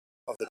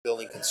of the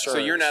building concerns. So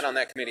you're not on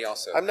that committee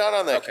also? I'm not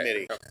on that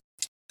committee. Okay.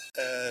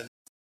 And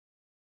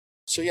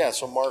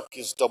so Mark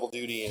is double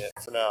duty in it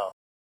for now.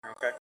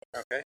 Okay.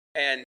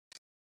 And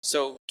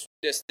so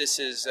this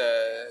is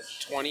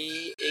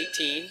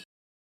 2018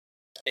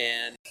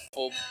 and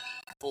full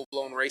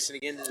blown racing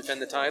again to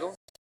defend the title?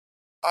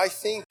 I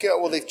think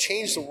they've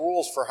changed the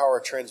rules for how our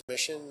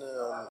transmission.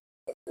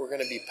 We're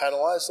going to be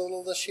penalized a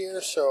little this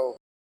year, so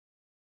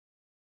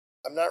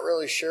I'm not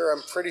really sure.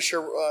 I'm pretty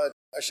sure.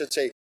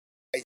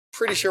 I'm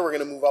pretty sure we're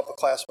going to move up a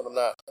class, but I'm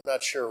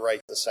not sure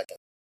right this second.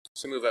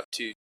 So move up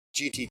to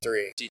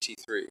GT3.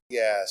 GT3.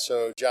 Yeah.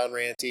 So John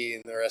Ranty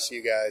and the rest of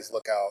you guys,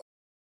 look out.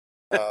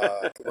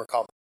 We're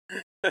coming.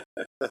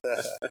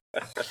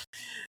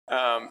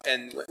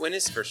 And when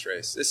is the first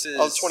race? This is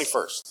the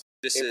 21st.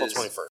 April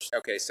 21st.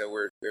 Okay, so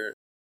we're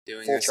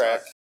doing full this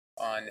track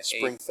on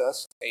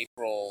Springfest.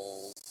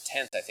 April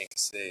 10th, I think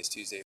today is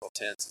Tuesday, April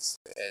 10th,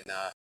 and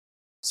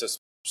so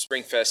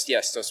Springfest.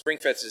 Yes, so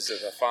Springfest is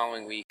the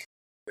following week,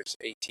 which is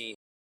 18th,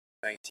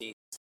 19th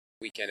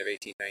weekend of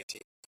 18th,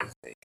 19th.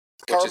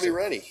 Car will be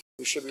ready.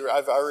 We should be.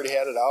 I've already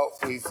had it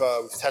out. We've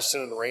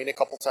tested in the rain a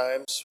couple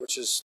times, which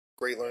is a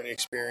great learning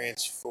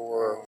experience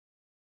for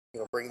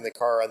bringing the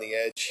car on the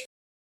edge.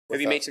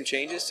 Have you made some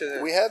changes to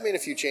the? We have made a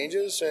few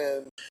changes,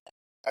 and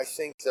I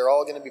think they're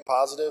all going to be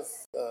positive.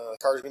 The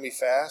car's going to be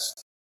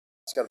fast.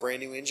 It's got a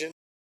brand new engine.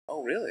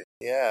 Oh, really?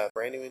 Yeah,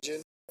 brand new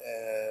engine,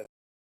 and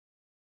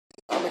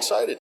I'm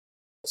excited.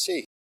 Let's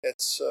see.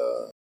 It's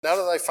now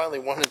that I finally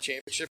won a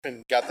championship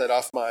and got that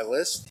off my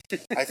list,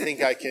 I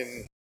think I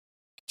can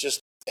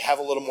just have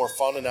a little more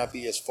fun and not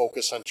be as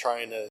focused on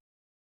trying to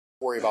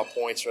worry about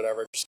points or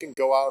whatever. Just can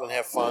go out and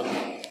have fun,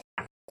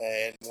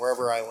 and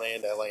wherever I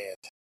land, I land.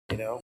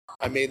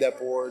 I made that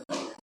board.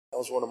 That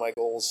was one of my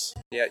goals.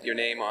 Yeah, your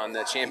name on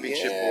the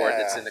championship board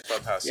that's in the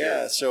clubhouse.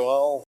 Yeah, so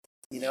I'll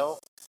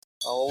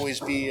always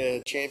be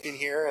a champion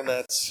here, and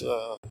that's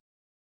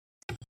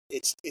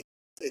it's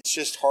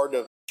just hard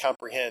to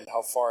comprehend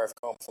how far I've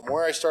come from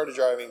where I started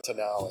driving to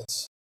now.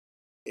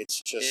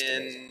 It's just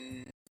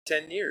in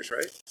 10 years,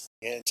 right?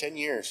 Yeah, 10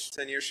 years.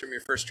 10 years from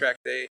your first track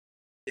day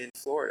in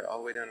Florida, all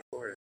the way down to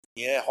Florida.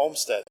 Yeah,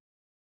 Homestead.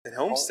 And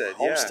Homestead,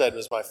 Homestead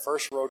was my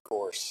first road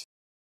course.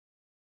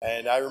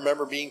 And I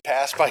remember being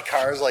passed by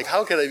cars. Like,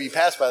 how could I be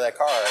passed by that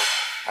car?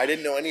 I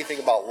didn't know anything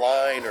about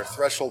line or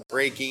threshold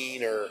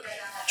braking or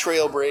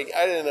trail brake.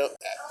 I didn't know.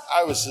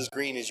 I was as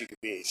green as you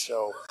could be.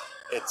 So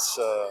it's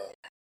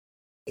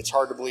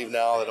hard to believe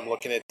now that I'm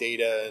looking at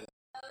data and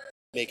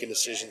making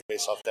decisions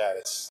based off that.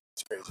 It's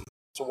crazy.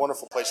 It's a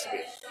wonderful place to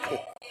be.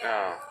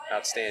 Oh,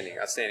 outstanding.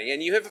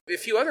 And you have a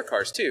few other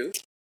cars too.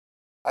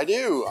 I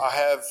do. I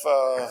have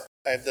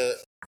the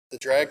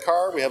drag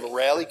car. We have a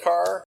rally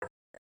car.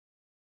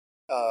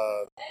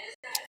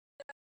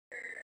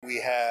 We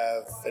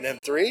have an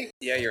M3.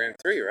 Yeah, your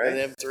M3, right?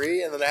 An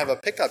M3, and then I have a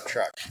pickup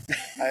truck.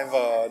 I have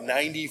a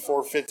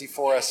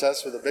 9454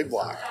 SS with a big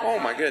block. Oh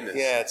my goodness.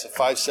 Yeah, it's a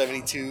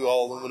 572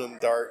 all aluminum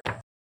Dart,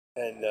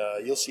 and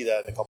you'll see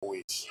that in a couple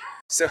weeks.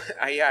 So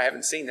I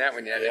haven't seen that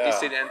one yet. Yeah. I do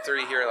see the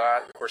M3 here a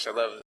lot. Of course, I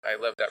love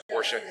that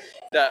Porsche.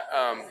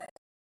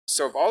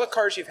 So of all the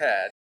cars you've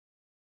had,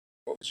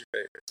 what was your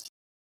favorite?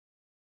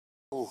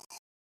 Ooh.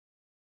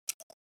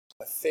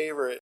 My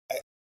favorite,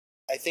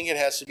 I think it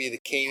has to be the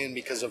Cayman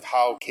because of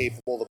how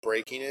capable the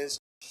braking is.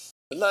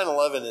 The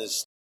 911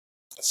 is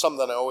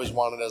something I always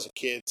wanted as a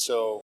kid.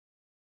 So,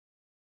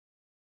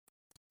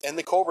 and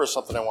the Cobra is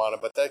something I wanted,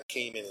 but that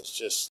Cayman is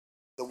just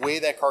the way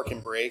that car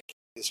can brake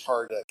is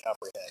hard to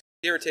comprehend.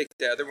 You ever take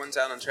the other ones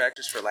out on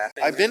tractors for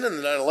lapping? I've been in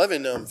the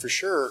 911 for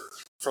sure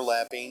for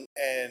lapping,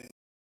 and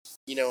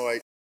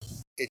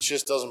it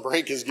just doesn't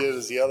brake as good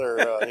as the other,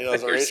 as a You're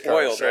race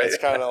car. spoiled, So right? it's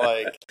kind of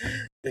like,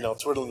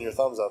 twiddling your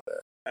thumbs out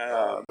there.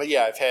 But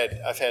yeah, I've had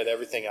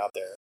everything out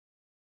there.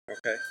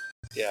 Okay.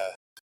 Yeah.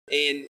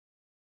 And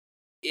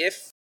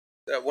if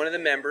one of the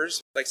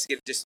members likes to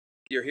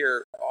you're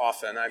here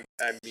often. I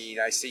mean,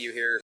 I see you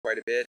here quite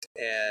a bit,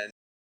 and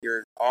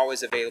you're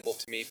always available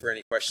to me for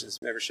any questions,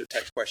 membership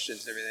type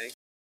questions and everything.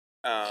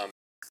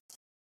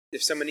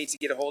 If someone needs to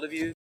get a hold of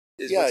you,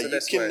 what's the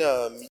best way?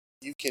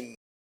 You can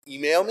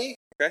email me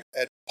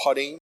at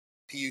putting,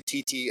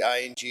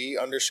 PUTTING _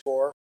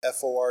 FORE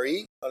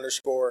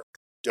 _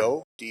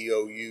 DOUGH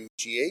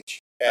DOUGH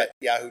at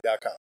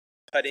yahoo.com.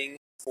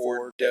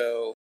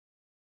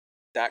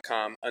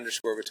 puttingfordough.com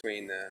 _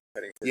 between the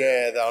putting for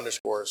Yeah, the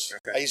underscores.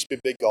 Okay. I used to be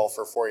a big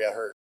golfer before I got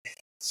hurt.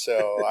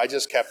 So I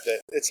just kept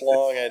it. It's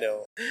long, I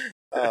know.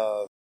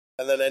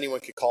 And then anyone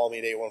could call me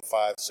at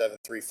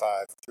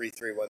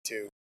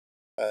 815-735-3312.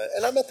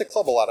 And I'm at the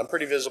club a lot. I'm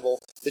pretty visible.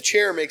 The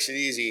chair makes it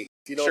easy.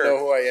 If you don't know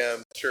who I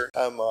am,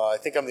 I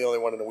think I'm the only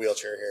one in a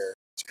wheelchair here.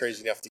 It's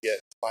crazy enough to get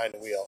behind the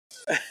wheel.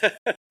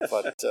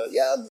 But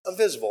I'm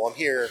visible. I'm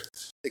here.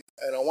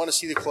 And I want to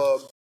see the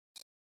club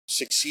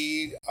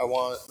succeed. I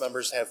want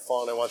members to have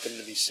fun. I want them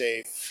to be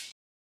safe.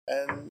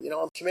 And,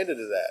 I'm committed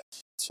to that.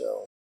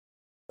 So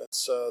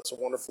it's a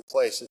wonderful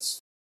place.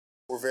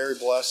 We're very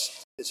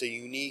blessed. It's a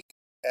unique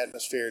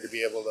atmosphere to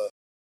be able to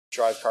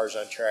drive cars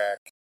on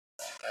track.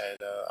 And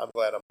I'm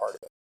glad I'm part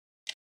of it.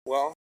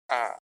 Well,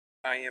 I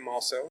am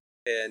also.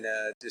 And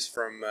just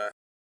from...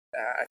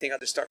 I think I'll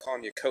just start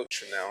calling you Coach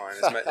from now on.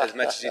 As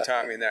much as you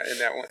taught me in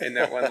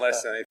that one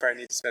lesson, I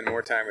probably need to spend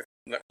more time with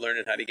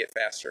learning how to get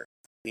faster.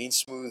 Being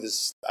smooth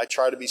I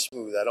try to be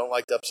smooth. I don't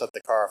like to upset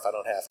the car if I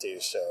don't have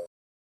to. So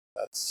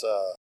that's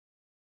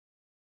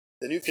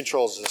the new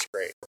controls is just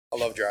great. I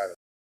love driving.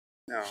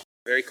 No,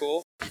 very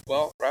cool.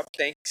 Well, Rob,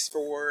 thanks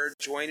for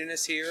joining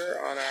us here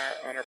on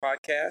our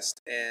podcast,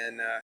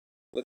 and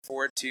look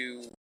forward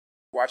to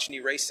watching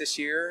you race this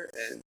year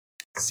and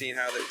see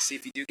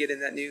if you do get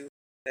in that new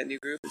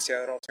group and see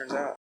how it all turns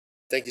out.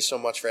 Thank you so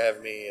much for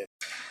having me, and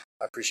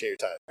I appreciate your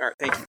time. All right,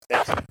 thank you.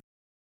 Thanks.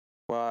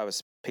 Well, I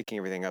was picking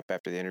everything up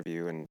after the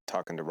interview and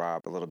talking to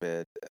Rob a little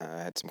bit.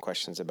 I had some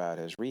questions about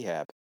his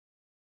rehab.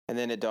 And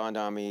then it dawned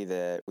on me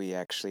that we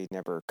actually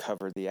never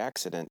covered the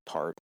accident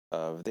part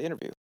of the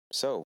interview.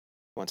 So,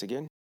 once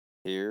again,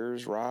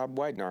 here's Rob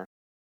Weidenaar.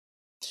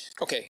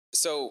 Okay,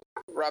 so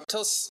Rob,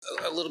 tell us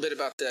a little bit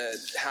about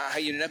how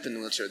you ended up in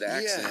the wheelchair, the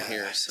accident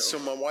here. So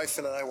my wife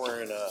and I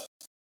were in a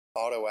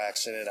auto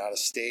accident out of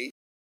state,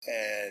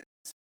 and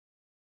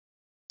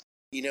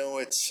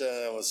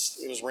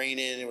it was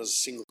raining. It was a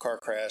single car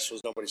crash. It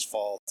was nobody's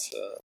fault.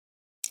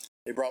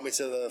 They brought me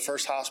to the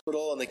first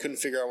hospital, and they couldn't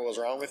figure out what was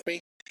wrong with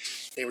me.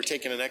 They were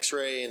taking an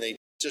X-ray, and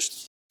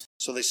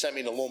so they sent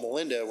me to Loma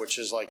Linda, which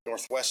is like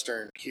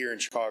Northwestern here in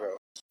Chicago,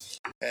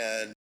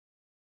 and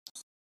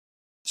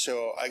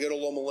so I go to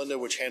Loma Linda,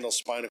 which handles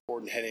spinal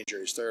cord and head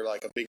injuries. They're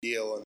like a big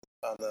deal in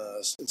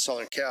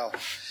Southern Cal,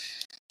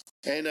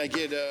 and I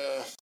get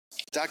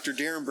Dr.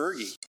 Darren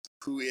Berge,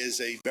 who is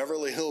a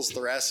Beverly Hills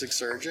thoracic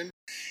surgeon,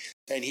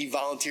 and he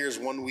volunteers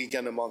 1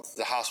 weekend a month at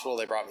the hospital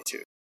they brought me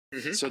to.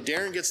 Mm-hmm. So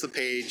Darren gets the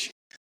page,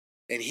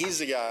 and he's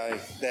the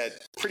guy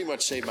that pretty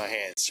much saved my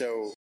hand.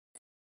 So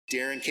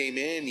Darren came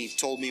in, he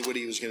told me what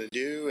he was going to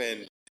do,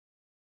 and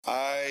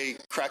I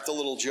cracked a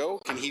little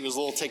joke, and he was a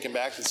little taken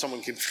back that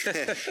someone could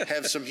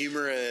have some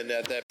humor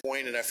at that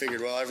point, and I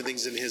figured, well,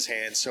 everything's in his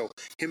hands. So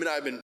him and I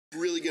have been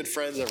really good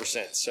friends ever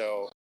since.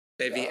 So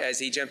Has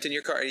he jumped in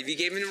your car? Have you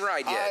gave him a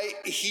ride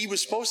yet? He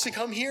was supposed to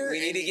come here. We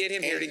need to get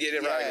him here to get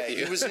a ride with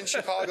you. He was in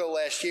Chicago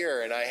last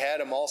year, and I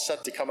had him all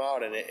set to come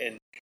out, and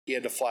he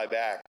had to fly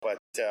back. But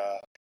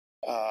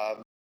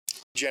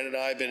Jen and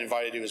I have been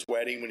invited to his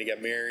wedding when he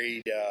got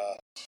married.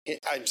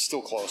 I'm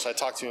still close. I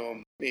talk to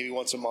him maybe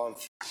once a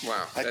month.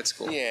 Wow, that's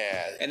cool.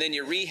 Yeah. And then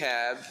your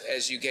rehab,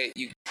 as you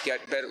got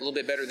better, a little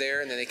bit better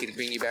there, and then they could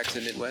bring you back to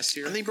the Midwest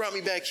here? And they brought me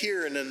back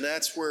here, and then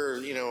that's where,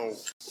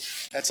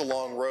 that's a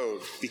long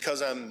road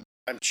because I'm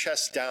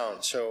chest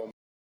down. So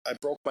I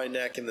broke my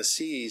neck in the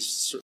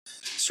C's.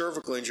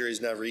 Cervical injury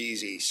is never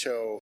easy.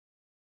 So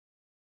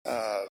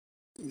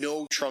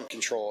no trunk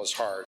control is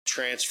hard.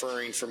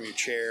 Transferring from your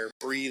chair,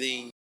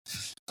 breathing.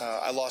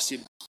 I lost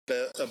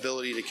the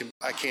ability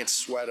I can't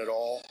sweat at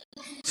all.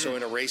 So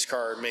in a race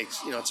car, it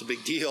makes, it's a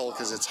big deal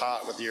because it's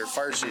hot with your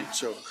fire suit.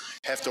 So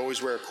have to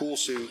always wear a cool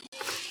suit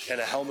and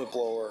a helmet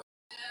blower.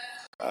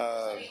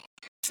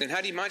 And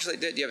how do you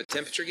modulate that? Do you have a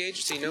temperature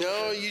gauge? So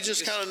No, you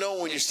just kind of know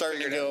when you're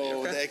starting to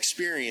go, okay. The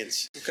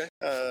experience. Okay.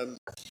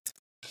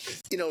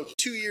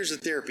 2 years of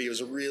therapy was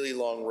a really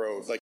long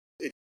road. Like,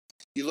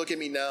 you look at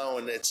me now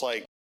and it's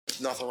like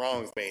nothing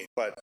wrong with me.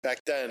 But back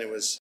then it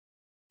was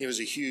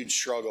a huge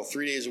struggle.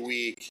 3 days a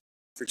week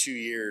for 2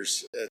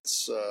 years. That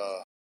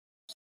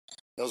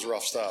was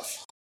rough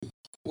stuff.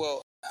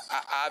 Well,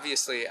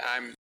 obviously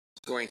I'm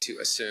going to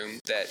assume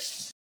that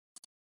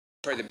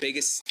probably the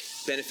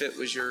biggest benefit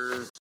was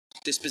your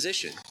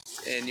disposition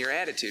and your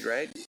attitude,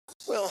 right?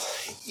 Well,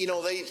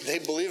 they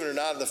believe it or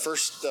not, the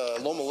first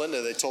Loma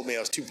Linda, they told me I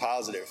was too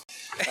positive,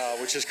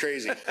 which is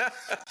crazy.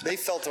 They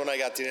felt when I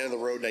got to the end of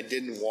the road and I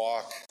didn't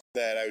walk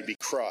that I would be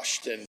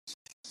crushed. And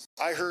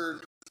I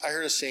heard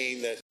a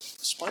saying that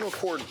spinal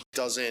cord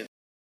doesn't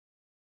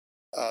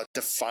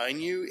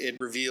define you; it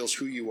reveals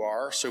who you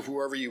are. So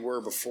whoever you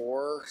were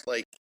before,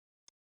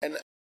 and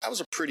I was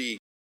a pretty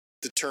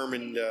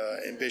determined,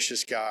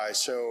 ambitious guy.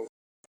 So,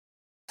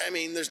 I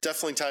mean, there's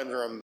definitely times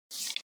where I'm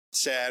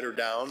sad or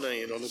down.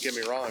 Don't get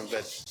me wrong,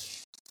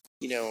 but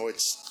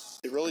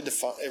it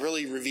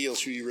really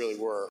reveals who you really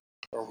were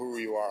or who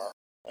you are,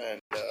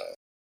 and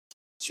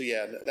so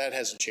yeah, that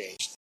hasn't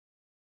changed.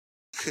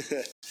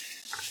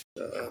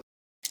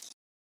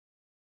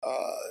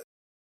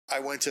 I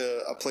went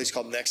to a place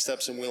called Next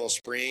Steps in Willow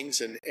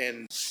Springs,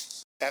 and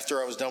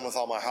after I was done with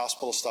all my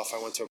hospital stuff,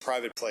 I went to a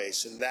private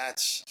place, and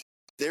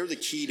they're the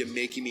key to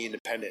making me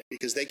independent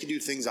because they could do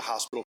things a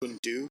hospital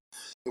couldn't do.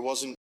 It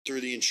wasn't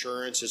through the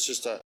insurance. It's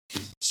just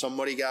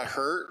somebody got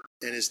hurt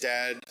and his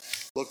dad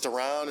looked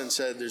around and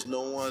said, there's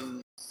no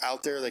one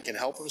out there that can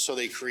help him. So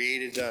they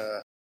created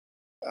a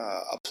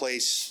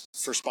place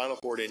for spinal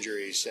cord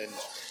injuries.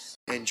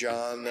 And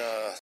John,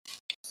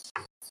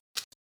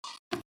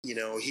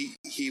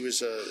 he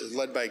was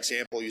led by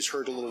example. He was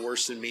hurt a little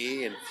worse than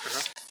me. And,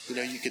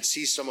 you could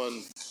see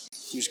someone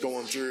who's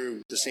going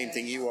through the same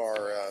thing you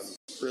are,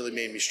 really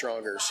made me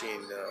stronger,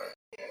 seeing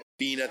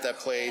being at that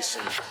place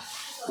and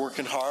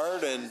working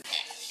hard. And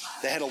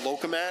they had a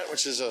Locomat,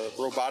 which is a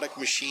robotic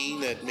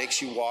machine that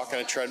makes you walk on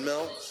a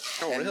treadmill.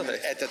 Oh, and really?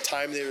 At the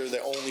time, they were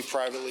the only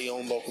privately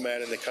owned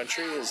Locomat in the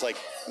country. It was like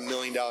 $1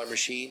 million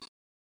machine.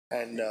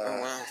 And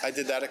wow. I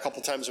did that a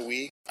couple times a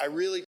week.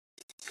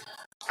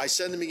 I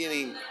said in the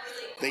beginning,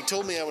 they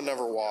told me I would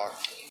never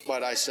walk,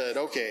 but I said,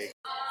 okay,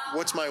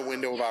 what's my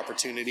window of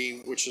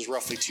opportunity, which is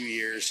roughly 2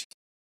 years.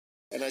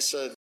 And I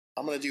said,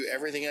 I'm going to do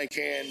everything I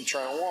can to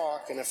try and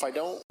walk. And if I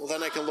don't, well,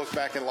 then I can look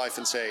back in life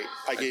and say,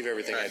 I gave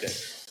everything I did.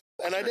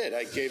 And I did.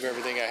 I gave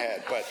everything I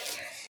had. But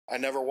I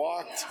never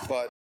walked,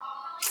 but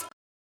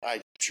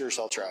I sure as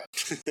hell tried.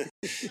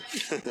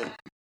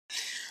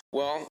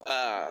 Well,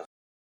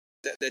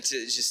 that's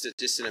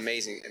just an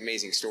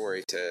amazing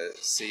story to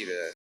see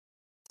the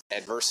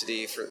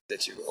adversity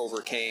that you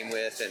overcame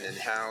with, and then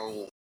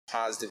how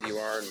positive you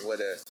are, and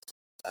what a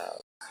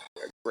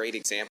great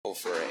example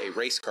for a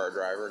race car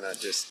driver, not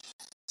just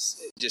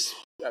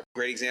a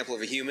great example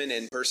of a human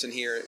and person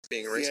here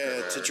being a race car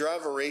driver. To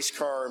drive a race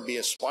car and be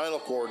a spinal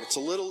cord,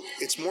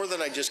 it's more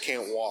than I just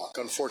can't walk,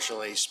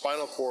 unfortunately.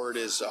 Spinal cord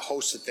is a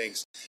host of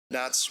things.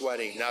 Not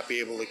sweating, not be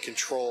able to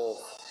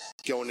control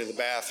going to the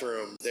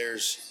bathroom.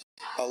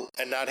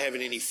 And not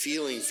having any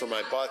feeling for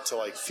my butt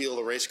to feel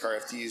the race car. I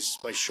have to use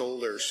my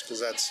shoulders because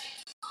that's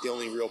the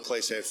only real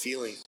place I have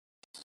feeling.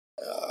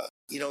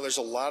 There's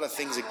a lot of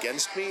things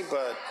against me,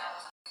 but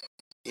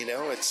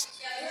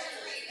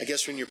I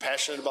guess when you're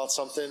passionate about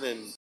something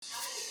and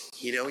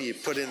you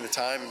put in the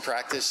time and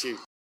practice, you're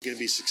going to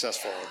be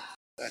successful.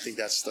 I think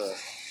that's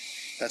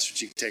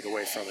what you can take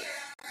away from it.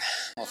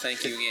 Well,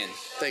 thank you again.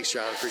 Thanks,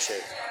 John.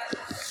 Appreciate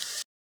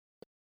it.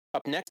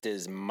 Up next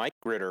is Mike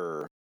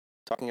Ritter,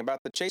 talking about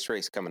the chase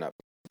race coming up.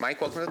 Mike,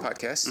 welcome to the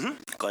podcast. Mm-hmm.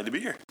 Glad to be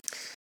here.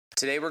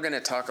 Today we're going to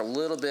talk a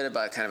little bit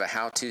about kind of a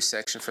how-to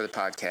section for the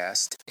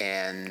podcast,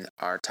 and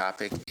our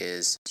topic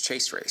is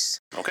chase race.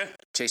 Okay.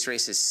 Chase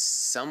race is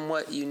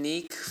somewhat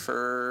unique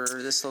for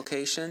this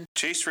location.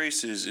 Chase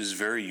race is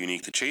very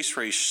unique. The chase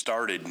race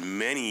started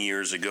many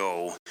years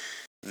ago.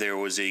 There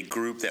was a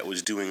group that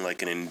was doing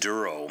like an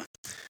enduro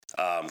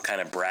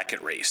kind of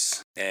bracket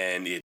race.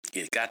 And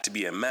it got to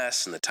be a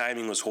mess, and the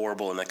timing was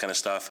horrible and that kind of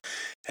stuff.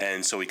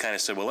 And so we kind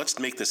of said, well, let's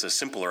make this a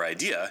simpler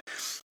idea.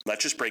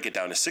 Let's just break it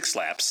down to 6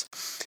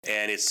 laps.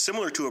 And it's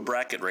similar to a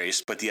bracket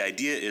race, but the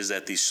idea is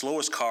that the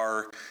slowest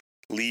car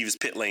leaves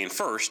pit lane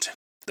first,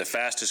 the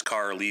fastest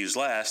car leaves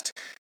last,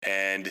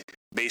 and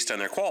based on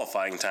their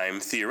qualifying time,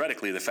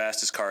 theoretically, the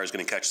fastest car is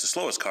going to catch the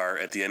slowest car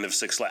at the end of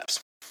 6 laps.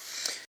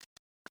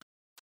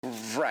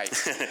 Right.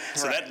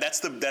 So right. that's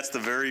the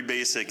very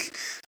basic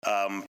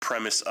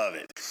premise of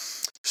it.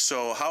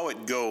 So how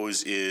it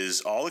goes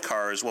is all the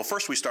cars. Well,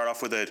 first we start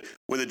off with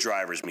a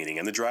drivers meeting,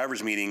 and the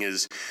drivers meeting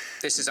is.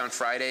 This is on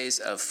Fridays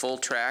of full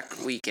track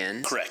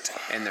weekend. Correct.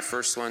 And the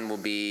first one will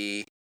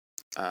be.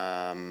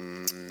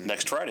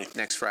 Next Friday.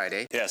 Next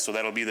Friday. Yeah, so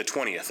that'll be the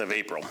 20th of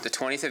April. The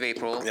 20th of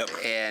April. Yep.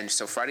 And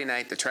so Friday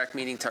night, the track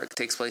meeting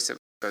takes place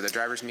or the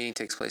drivers meeting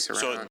takes place around.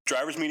 So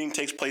drivers meeting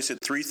takes place at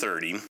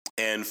 3:30,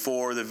 and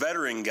for the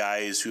veteran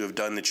guys who have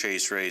done the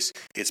chase race,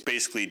 it's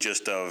basically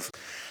just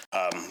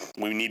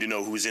we need to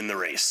know who's in the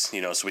race,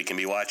 so we can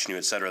be watching you,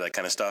 et cetera, that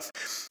kind of stuff.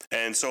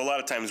 And so a lot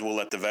of times we'll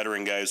let the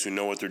veteran guys who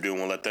know what they're doing,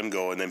 we'll let them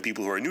go, and then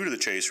people who are new to the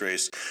chase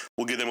race,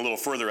 we'll give them a little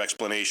further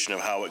explanation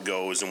of how it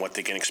goes and what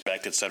they can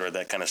expect, et cetera,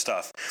 that kind of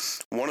stuff.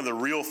 One of the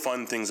real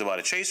fun things about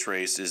a chase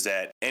race is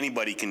that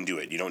anybody can do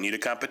it. You don't need a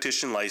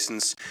competition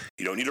license.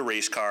 You don't need a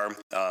race car.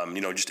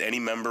 Just any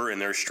member in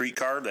their street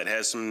car that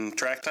has some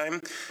track time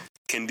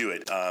can do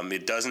it.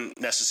 It doesn't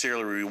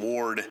necessarily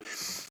reward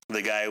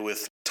the guy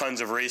with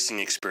tons of racing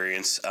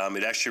experience.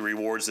 It actually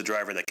rewards the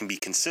driver that can be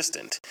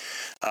consistent.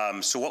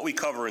 So what we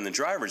cover in the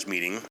drivers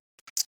meeting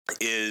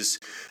is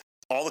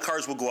all the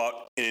cars will go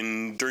out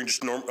during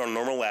just a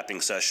normal lapping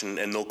session,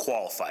 and they'll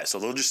qualify. So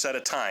they'll just set a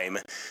time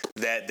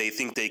that they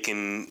think they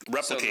can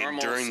replicate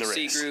during the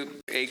race. C group,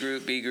 A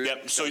group, B group.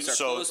 Yep.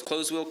 So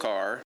closed wheel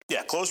car.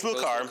 Yeah, closed wheel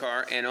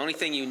car. And the only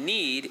thing you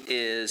need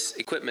is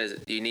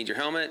equipment. You need your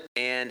helmet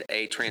and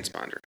a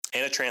transponder.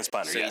 And a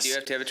transponder, so yes. You do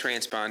have to have a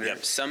transponder.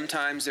 Yep.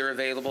 Sometimes they're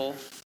available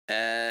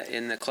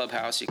in the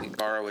clubhouse. You can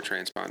borrow a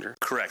transponder.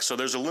 Correct. So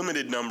there's a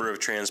limited number of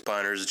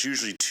transponders. It's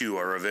usually 2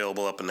 are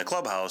available up in the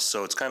clubhouse.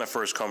 So it's kind of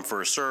first come,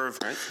 first serve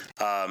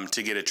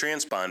to get a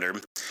transponder.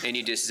 And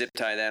you just zip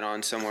tie that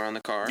on somewhere on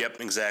the car.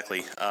 Yep,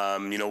 exactly.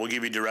 We'll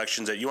give you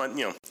directions that you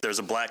want. There's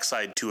a black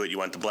side to it. You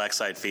want the black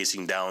side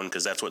facing down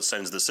because that's what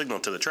sends the signal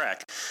to the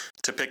track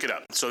to pick it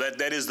up. So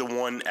that is the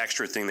one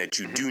extra thing that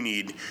you do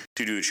need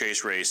to do a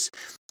chase race.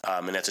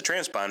 And that's a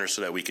transponder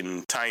so that we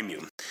can time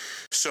you.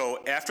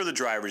 So after the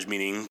drivers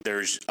meeting,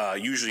 there's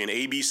usually an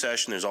A-B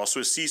session. There's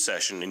also a C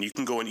session, and you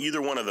can go in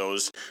either one of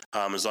those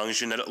as long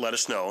as you let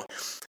us know.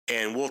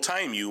 And we'll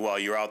time you while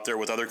you're out there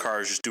with other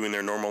cars just doing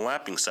their normal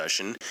lapping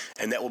session,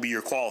 and that will be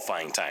your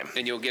qualifying time.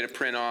 And you'll get a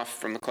print off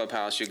from the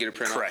clubhouse. You'll get a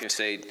print off. You'll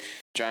say,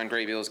 John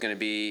Graybill is going to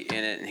be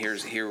in it, and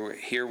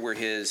here were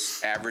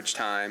his average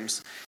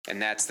times,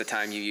 and that's the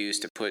time you use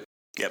to put.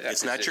 Yep,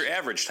 it's not your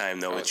average time,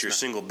 though. It's your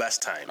single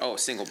best time. Oh,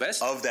 single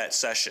best? Of that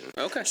session.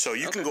 Okay. So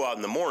you can go out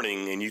in the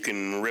morning and you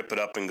can rip it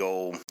up and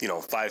go,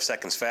 5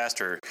 seconds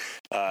faster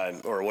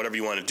or whatever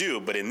you want to do.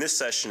 But in this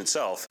session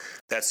itself,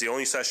 that's the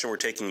only session we're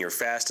taking your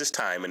fastest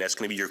time, and that's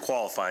going to be your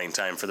qualifying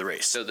time for the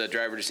race. So the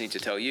driver just needs to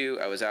tell you,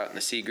 I was out in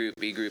the C group,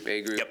 B group,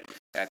 A group. Yep.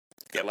 At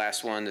the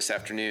last one this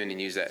afternoon, and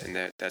use that,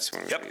 and that's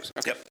what we're going to use.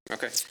 Okay. Yep.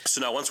 Okay.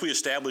 So now once we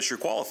establish your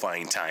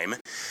qualifying time,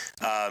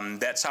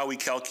 that's how we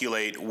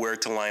calculate where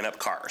to line up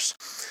cars.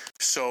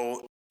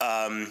 So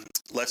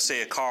let's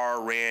say a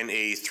car ran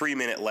a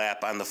 3-minute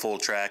lap on the full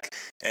track,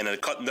 and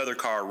another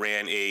car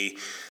ran a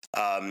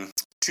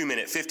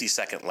 2-minute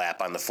 50-second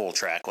lap on the full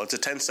track. Well, it's a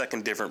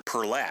 10-second difference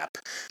per lap.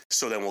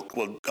 So then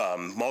we'll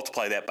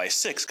multiply that by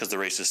 6 because the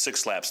race is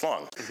 6 laps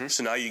long. Mm-hmm.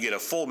 So now you get a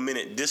full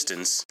minute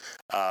distance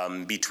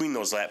between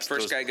those laps.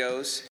 First guy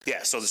goes.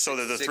 Yeah, so the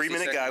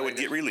 3-minute guy would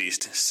get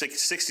released.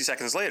 60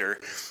 seconds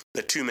later,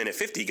 the 2-minute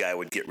 50 guy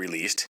would get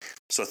released.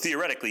 So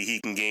theoretically,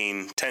 he can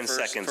gain 10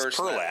 seconds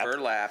per lap. Per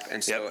lap,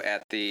 and so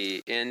at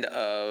the end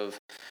of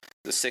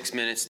the 6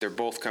 minutes, they're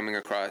both coming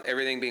across,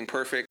 everything being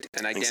perfect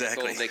and identical.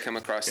 Exactly. They come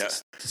across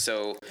this.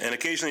 So, and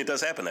occasionally it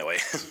does happen that way.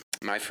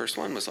 My first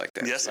one was like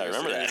that. Yes, I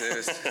remember that.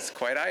 It's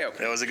quite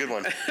eye-opening. That was a good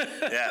one.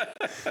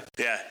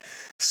 Yeah.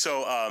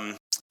 So,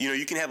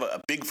 you can have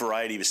a big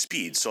variety of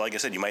speeds. So, like I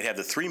said, you might have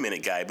the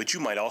 3-minute guy, but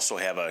you might also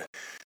have a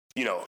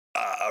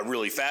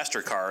really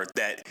faster car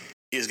that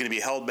is going to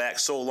be held back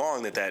so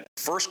long that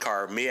first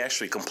car may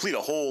actually complete a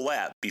whole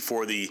lap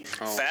before the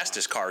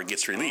fastest car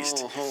gets released.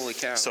 Oh, holy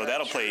cow. So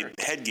that'll play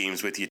head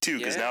games with you, too,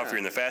 because now if you're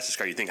in the fastest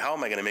car, you think, how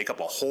am I going to make up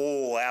a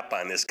whole lap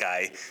on this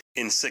guy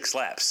in 6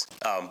 laps?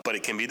 But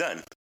it can be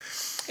done.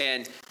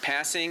 And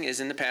passing is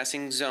in the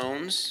passing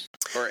zones,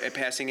 or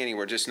passing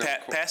anywhere? Just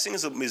passing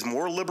is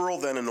more liberal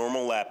than a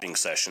normal lapping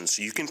session,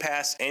 so you can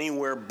pass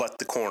anywhere but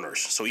the corners.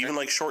 So even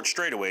like short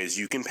straightaways,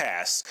 you can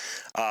pass.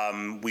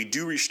 We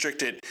do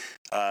restrict it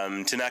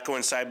to not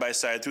going side by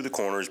side through the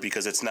corners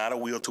because it's not a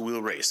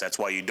wheel-to-wheel race. That's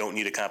why you don't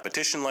need a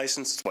competition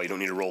license. That's why you don't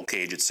need a roll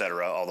cage,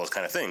 etc., all those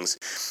kind of things.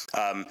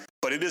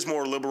 But it is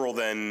more liberal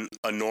than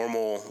a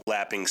normal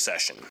lapping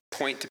session.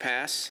 point to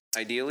pass,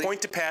 ideally?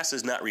 Point to pass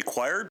is not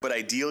required, but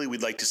ideally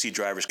we'd like to see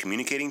drivers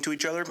communicating to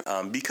each other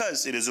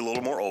because it is a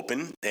little more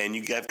open, and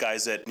you have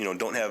guys that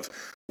don't have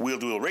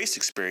wheel-to-wheel race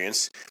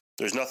experience.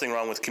 There's nothing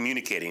wrong with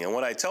communicating. And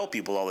what I tell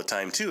people all the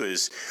time, too,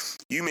 is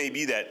you may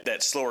be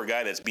that slower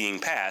guy that's being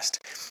passed,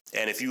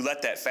 and if you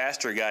let that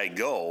faster guy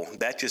go,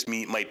 that just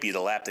might be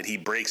the lap that he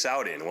breaks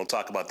out in. We'll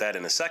talk about that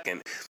in a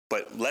second.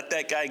 But let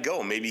that guy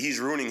go. Maybe he's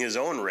ruining his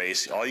own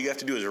race. All you have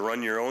to do is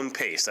run your own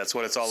pace. That's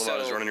what it's all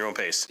about, is running your own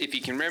pace. If you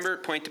can remember,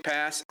 point to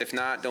pass. If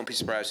not, don't be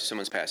surprised if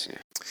someone's passing you.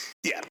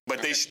 Yeah,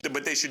 but they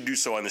should do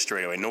so on the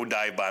straightaway. No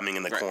dive bombing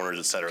in the corners,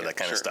 et cetera, that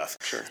kind of stuff.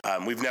 Sure.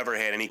 We've never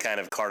had any kind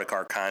of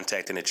car-to-car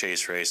contact in a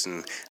chase race,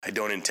 and I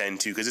don't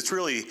intend to, because it's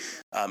really,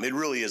 it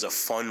really is a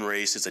fun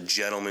race. It's a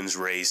gentleman's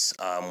race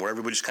where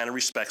everybody just kind of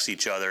respects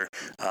each other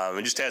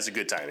and just has a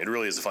good time. It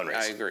really is a fun race.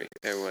 I agree.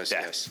 It was,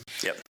 yes.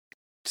 Yep.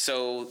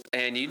 So,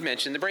 and you'd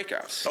mentioned the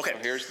breakouts. Okay. So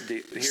here's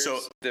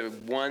the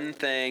one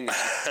thing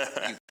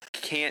you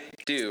can't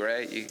do,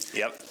 right?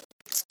 Yep.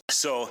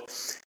 So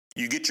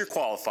you get your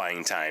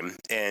qualifying time,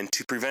 and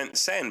to prevent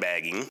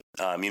sandbagging,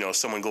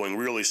 someone going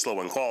really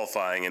slow in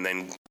qualifying and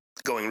then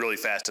going really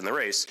fast in the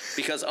race.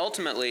 Because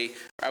ultimately,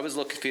 I was a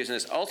little confused in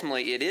this.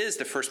 Ultimately, it is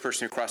the first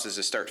person who crosses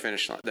the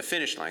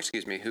finish line,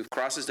 who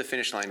crosses the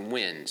finish line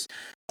wins,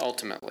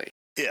 ultimately.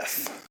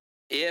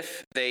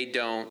 If they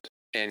don't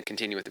and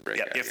continue with the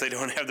breakout. Yeah, if they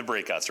don't have the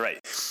breakouts, right.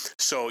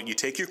 So you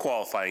take your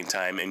qualifying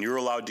time, and you're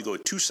allowed to go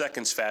 2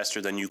 seconds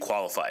faster than you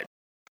qualified.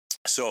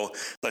 So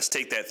let's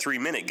take that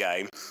 3-minute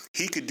guy.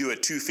 He could do a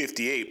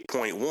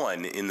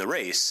 2:58.1 in the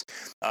race,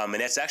 and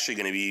that's actually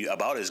going to be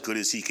about as good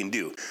as he can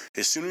do.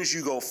 As soon as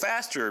you go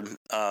faster,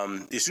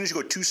 as soon as you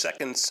go 2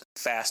 seconds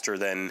faster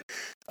than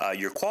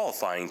your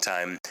qualifying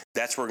time,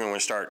 that's where we're going to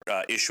start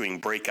issuing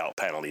breakout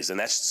penalties, and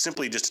that's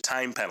simply just a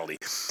time penalty.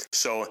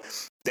 So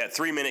that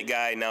 3-minute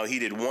guy, now he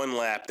did one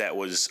lap that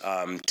was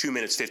 2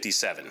 minutes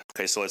 57.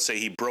 Okay, so let's say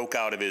he broke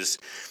out of his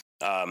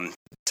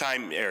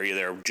time area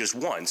there just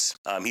once.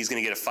 He's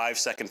going to get a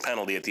 5-second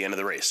penalty at the end of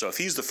the race. So if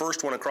he's the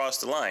first one across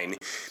the line,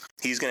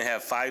 he's going to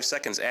have 5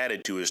 seconds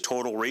added to his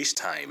total race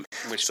time.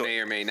 Which may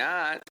or may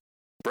not.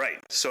 Right.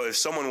 So if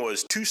someone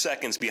was 2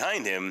 seconds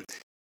behind him,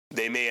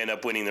 they may end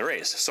up winning the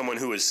race. Someone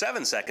who is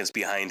 7 seconds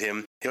behind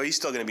him, he's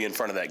still going to be in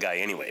front of that guy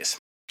anyways.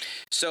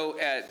 So,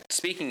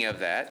 speaking of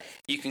that,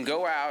 you can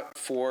go out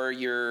for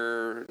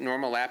your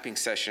normal lapping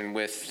session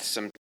with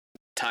some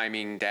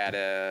timing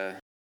data,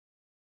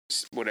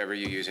 whatever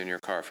you use in your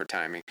car for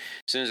timing. As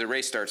soon as the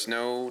race starts,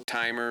 no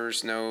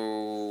timers,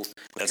 no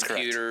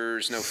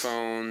computers, no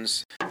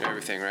phones,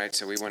 everything, right?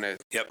 So we want to...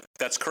 Yep,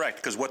 that's correct,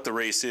 because what the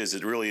race is,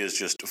 it really is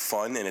just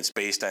fun, and it's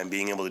based on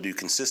being able to do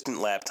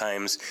consistent lap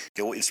times.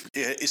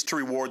 It's to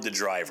reward the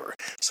driver.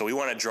 So we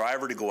want a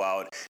driver to go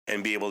out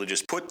and be able to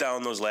just put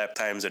down those lap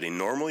times that he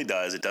normally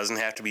does. It doesn't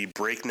have to be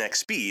breakneck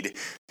speed,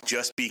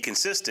 just be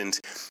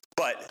consistent.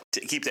 But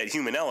to keep that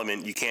human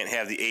element, you can't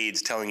have the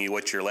aides telling you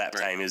what your lap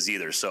time is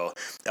either. So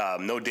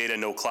no data,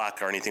 no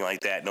clock or anything like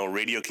that. No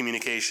radio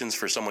communications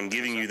for someone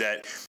giving you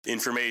that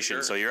information.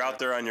 Sure. So you're out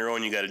there on your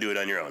own. You got to do it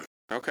on your own.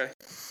 Okay.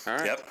 All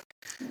right. Yep.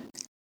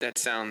 That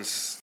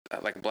sounds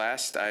like a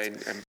blast. I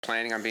am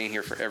planning on being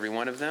here for every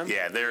one of them.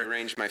 Yeah, I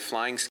arranged my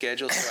flying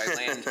schedule so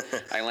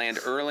I land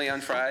early on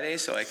Friday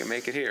so I can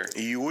make it here.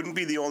 You wouldn't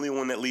be the only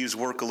one that leaves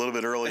work a little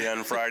bit early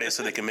on Friday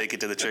so they can make it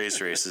to the chase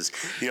races.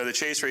 The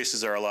chase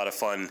races are a lot of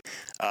fun.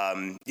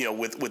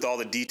 With all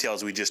the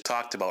details we just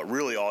talked about,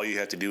 really all you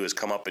have to do is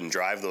come up and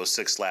drive those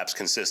 6 laps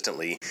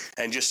consistently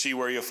and just see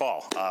where you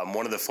fall.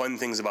 One of the fun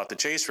things about the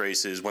chase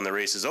race is when the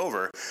race is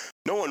over,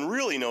 no one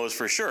really knows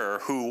for sure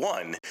who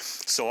won.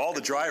 So all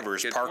the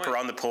drivers park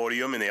around the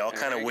podium, and they all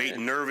kind of wait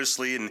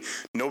nervously, and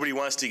nobody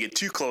wants to get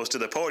too close to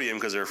the podium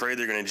because they're afraid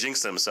they're going to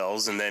jinx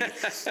themselves. And then,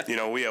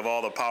 we have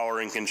all the power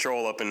and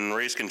control up in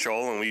race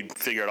control, and we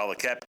figure out all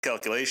the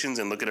calculations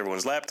and look at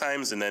everyone's lap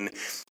times. And then,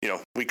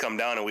 we come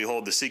down and we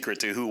hold the secret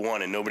to who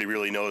won, and nobody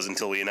really knows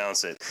until we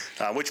announce it,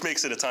 which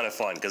makes it a ton of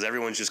fun because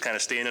everyone's just kind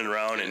of standing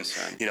around and,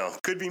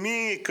 could be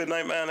me, could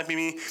not be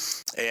me.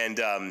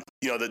 And,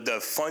 the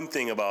fun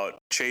thing about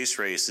chase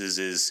races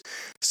is,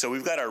 so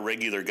we've got our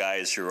regular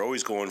guys who are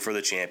always going for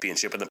the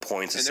championship and the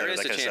points, et cetera,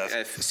 that kind of stuff.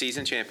 A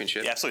season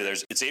championship. Yeah, absolutely.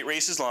 It's 8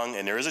 races long,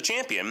 and there is a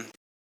champion,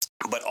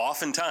 but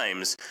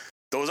oftentimes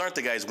those aren't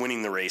the guys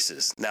winning the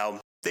races.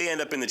 Now, they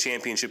end up in the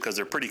championship because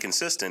they're pretty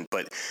consistent,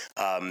 but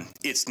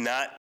it's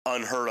not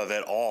unheard of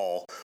at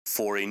all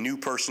for a new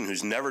person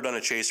who's never done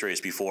a chase race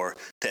before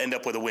to end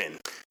up with a win.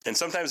 And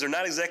sometimes they're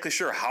not exactly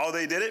sure how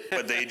they did it,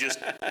 but it's just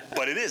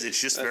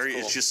cool.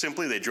 It's just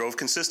simply they drove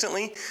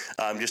consistently,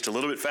 just a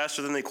little bit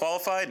faster than they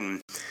qualified,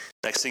 and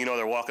next thing you know,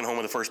 they're walking home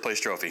with a first place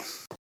trophy.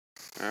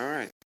 All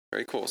right.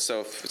 Very cool.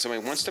 So if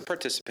somebody wants to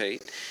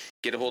participate,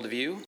 get a hold of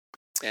you.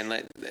 And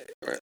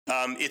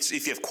if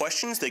you have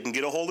questions, they can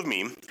get a hold of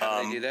me.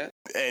 How do they do that?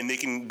 And they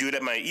can do it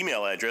at my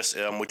email address,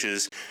 which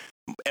is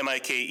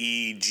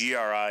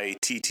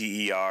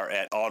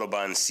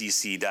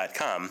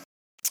mikegritter@autobahncc.com.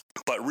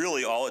 But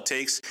really, all it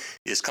takes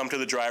is come to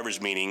the drivers'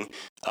 meeting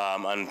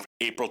on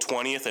April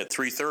 20th at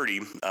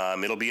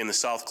 3:30. It'll be in the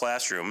South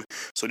Classroom.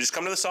 So just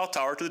come to the South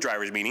Tower to the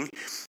drivers' meeting,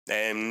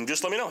 and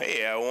just let me know.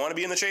 Hey, I want to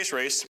be in the chase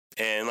race.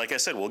 And like I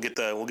said, we'll get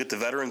the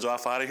veterans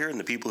off out of here, and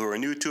the people who are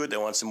new to it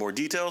that want some more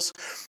details.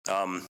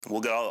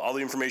 We'll get all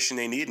the information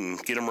they need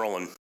and get them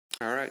rolling.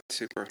 All right,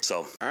 super. So,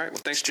 all right,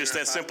 well, thanks. It's just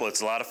that simple.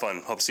 It's a lot of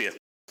fun. Hope to see you.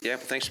 Yeah,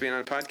 well, thanks for being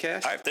on the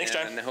podcast. All right, thanks,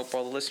 John. And I hope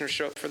all the listeners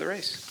show up for the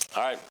race.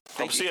 All right,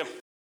 hope to see you.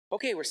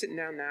 Okay, we're sitting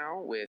down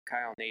now with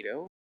Kyle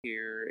Nadeau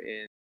here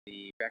in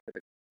the back of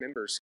the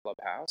members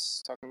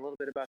clubhouse, talking a little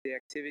bit about the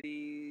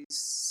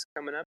activities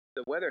coming up.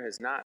 The weather has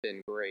not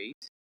been great.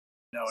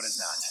 No, it is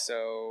not.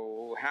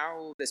 So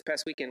how this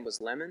past weekend was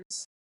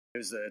Lemons? It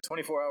was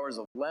 24 hours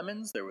of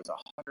Lemons. There was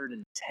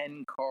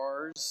 110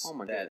 cars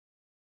that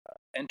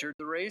entered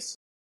the race.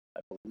 I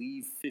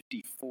believe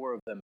 54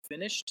 of them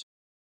finished,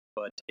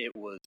 but it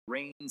was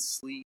rain,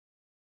 sleet,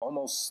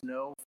 almost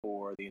snow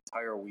for the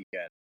entire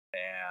weekend,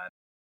 and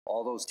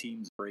all those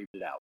teams braved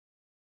it out.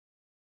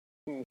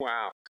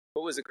 Wow.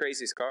 What was the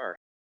craziest car?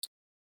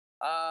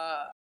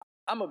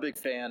 I'm a big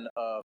fan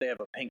of, they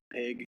have a pink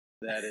pig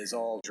that is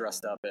all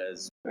dressed up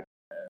as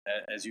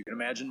you can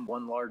imagine,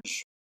 one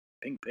large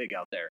pink pig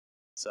out there.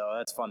 So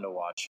that's fun to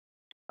watch.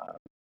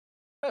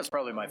 That's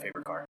probably my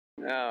favorite car.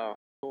 Oh,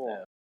 cool.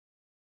 Yeah.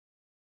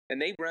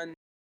 And they run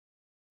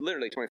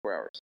literally 24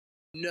 hours.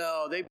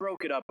 No, they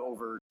broke it up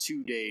over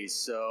 2 days.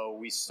 So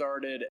we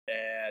started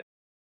at,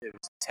 it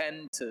was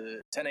 10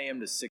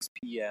 a.m. to 6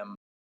 p.m.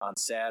 on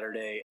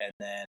Saturday, and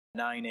then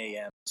 9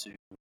 a.m. to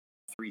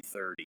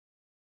 3:30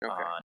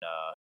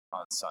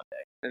 on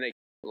Sunday. And a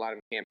lot of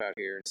them camp out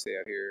here and stay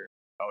out here.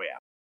 Oh yeah,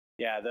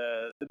 yeah.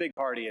 The big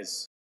party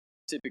is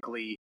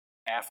typically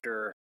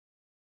after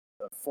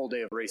a full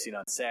day of racing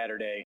on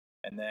Saturday,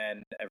 and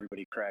then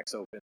everybody cracks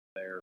open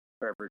their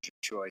beverage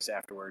of choice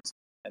afterwards,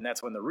 and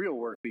that's when the real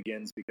work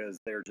begins, because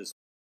they're just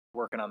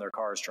working on their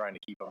cars, trying to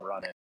keep them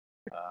running,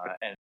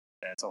 and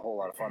it's a whole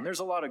lot of fun. There's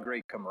a lot of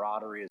great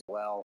camaraderie as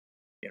well.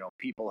 You know,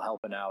 people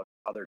helping out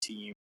other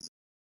teams,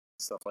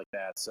 stuff like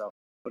that. So,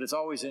 but it's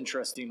always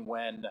interesting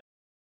when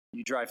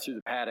you drive through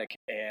the paddock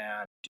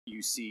and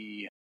you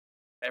see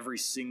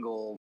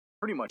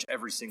pretty much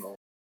every single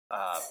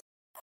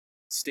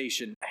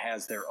station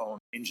has their own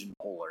engine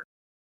puller.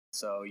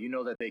 So you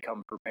know that they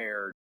come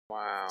prepared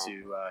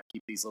to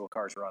keep these little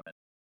cars running.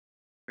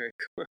 Very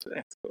cool.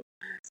 That's cool.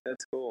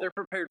 That's cool. They're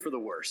prepared for the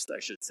worst, I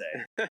should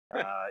say.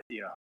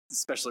 You know,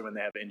 especially when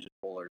they have engine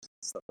pullers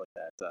and stuff like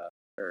that,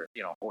 or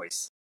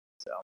hoists.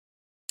 So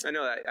I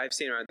know that I've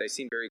seen around. They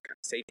seem very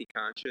safety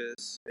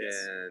conscious,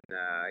 yes. And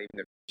even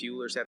the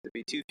fuelers have to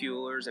be 2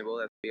 fuelers, and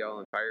we'll have to be all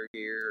in fire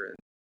gear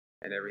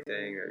and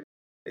everything.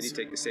 They do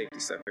take the safety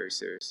stuff very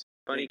serious.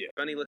 Funny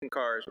looking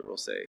cars, what we'll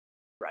say.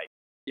 Right.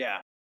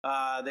 Yeah.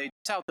 They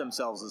tout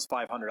themselves as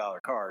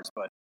 $500 cars,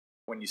 but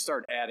when you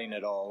start adding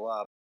it all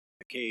up,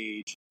 the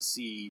cage, the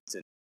seats,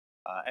 and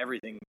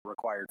everything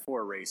required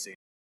for racing,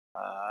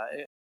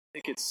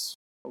 it gets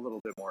a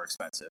little bit more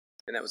expensive.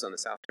 And that was on the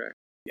South Track?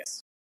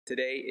 Yes.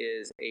 Today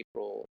is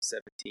April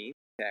 17th.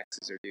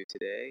 Taxes are due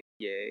today.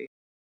 Yay.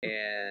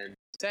 And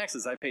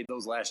taxes, I paid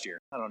those last year.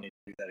 I don't need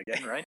to do that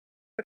again, right?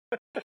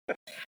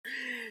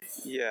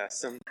 Yeah,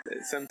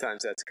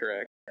 sometimes that's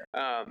correct.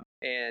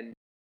 And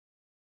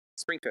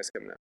Springfest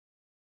coming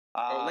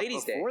up.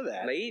 Ladies' Day. Before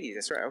that. Ladies,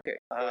 that's right. Okay.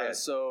 Go ahead.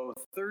 So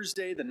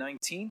Thursday the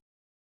 19th,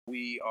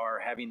 we are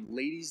having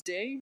Ladies'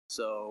 Day.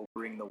 So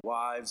bring the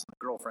wives and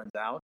the girlfriends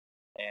out.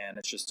 And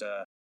it's just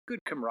a good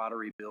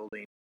camaraderie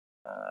building.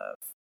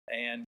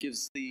 And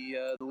gives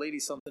the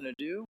ladies something to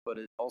do, but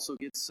it also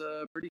gets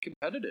pretty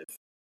competitive.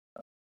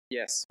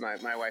 Yes,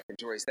 my wife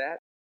enjoys that.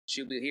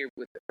 She'll be here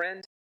with a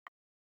friend,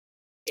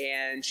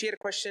 and she had a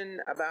question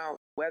about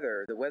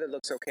weather. The weather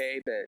looks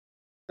okay, but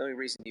the only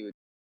reason it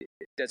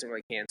doesn't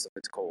really cancel if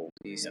it's cold.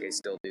 You guys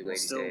still do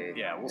Ladies' Day.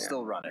 Yeah, we'll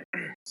still run it.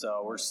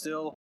 So we're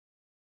still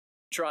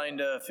trying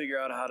to figure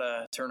out how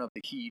to turn up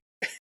the heat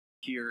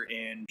here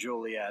in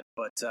Joliet,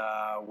 but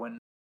when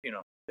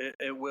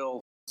it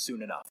will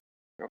soon enough.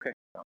 Okay,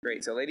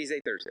 great. So Ladies' Day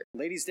Thursday.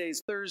 Ladies' Day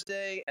is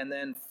Thursday, and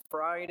then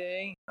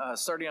Friday,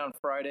 starting on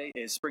Friday,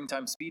 is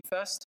Springtime Speed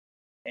Fest.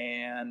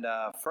 And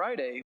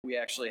Friday, we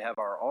actually have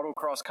our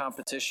autocross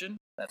competition.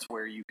 That's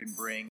where you can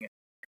bring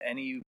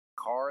any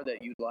car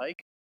that you'd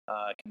like.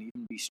 It can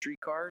even be street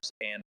cars,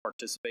 and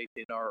participate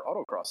in our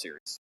autocross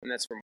series. And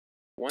that's from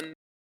 1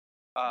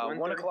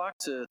 o'clock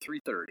to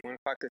 3:30. 1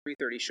 o'clock to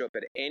 3:30. Show up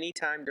at any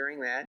time during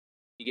that.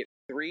 You get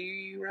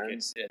 3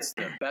 runs? It's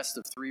the best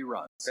of 3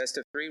 runs. Best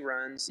of 3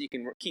 runs. You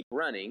can keep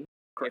running.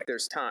 Correct. If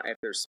there's time, if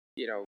there's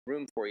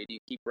room for you, you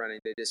keep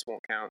running. They just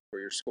won't count for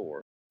your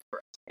score.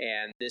 Correct.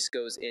 And this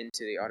goes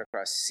into the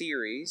autocross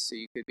series, so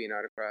you could be an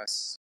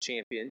autocross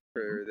champion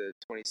for the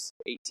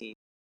 2018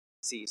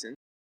 season.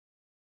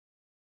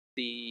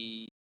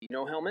 The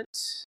no helmet,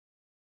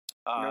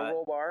 no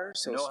roll bar,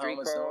 so no street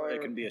helmets, car.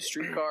 It can be a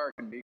street car, it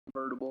can be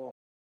convertible,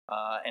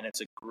 and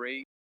it's a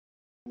great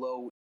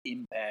low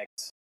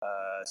impact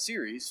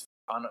series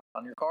on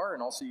your car,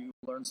 and also you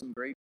learn some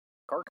great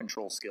car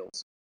control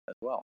skills as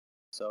well.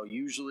 So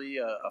usually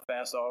a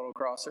fast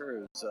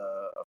autocrosser is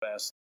a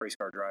fast race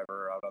car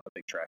driver out on the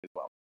big track as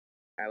well.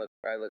 I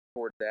look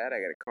forward to that. I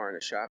got a car in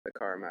the shop. The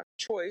car of my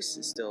choice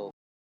is still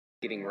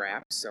getting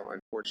wrapped, so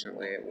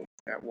unfortunately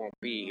that won't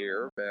be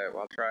here. But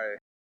I'll try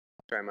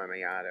my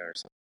Miata or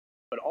something.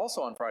 But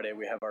also on Friday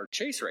we have our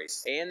chase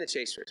race And the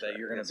chase race that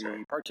you're going to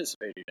be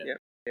participating in.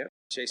 Yep.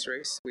 Chase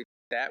race. We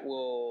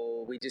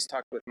just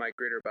talked with Mike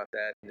Ritter about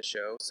that in the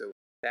show, so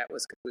that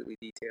was completely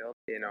detailed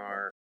in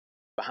our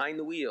behind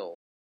the wheel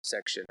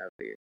section of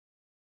the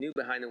new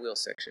behind the wheel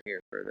section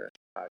here for the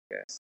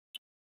podcast.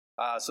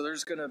 So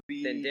there's going to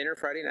be then dinner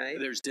Friday night.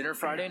 There's dinner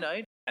Friday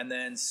night, and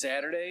then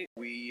Saturday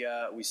we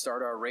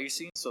start our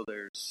racing. So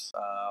there's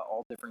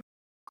all different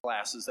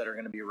classes that are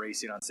going to be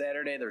racing on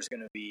Saturday. There's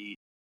going to be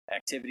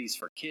activities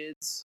for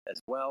kids as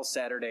well,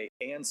 Saturday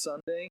and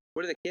Sunday.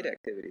 What are the kid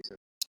activities?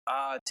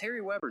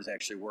 Terry Weber's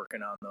actually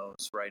working on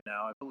those right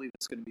now. I believe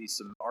it's going to be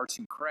some arts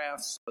and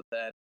crafts, but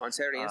then on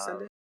Saturday and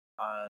Sunday.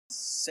 On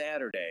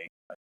Saturday,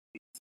 I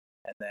believe.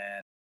 And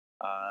then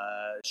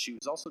she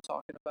was also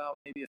talking about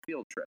maybe a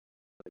field trip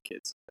for the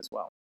kids as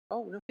well.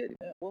 Oh, no kidding.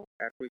 Yeah. Well,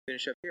 after we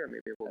finish up here,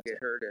 maybe we'll get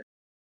her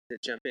to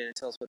jump in and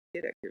tell us what the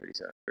kid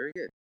activities are. Very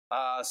good.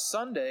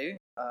 Sunday,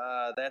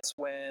 that's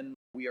when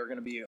we are going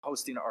to be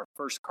hosting our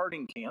first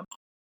karting camp.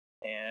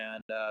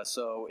 And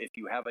so if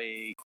you have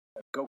a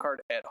go-kart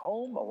at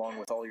home, along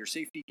with all your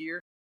safety gear,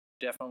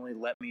 definitely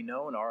let me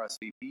know and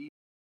RSVP.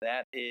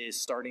 That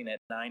is starting at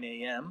 9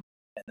 a.m.,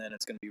 and then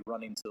it's going to be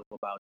running till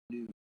about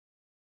noon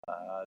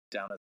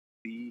down at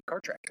the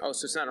kart track. Oh,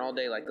 so it's not all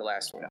day like the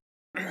last one.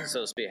 Yeah.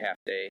 So it's be a half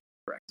day.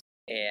 Correct.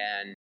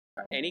 And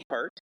any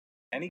kart.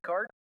 Any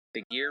kart.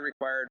 The gear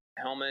required: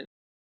 helmet,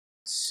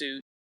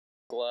 suit,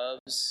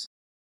 gloves,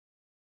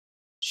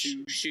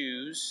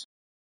 shoes.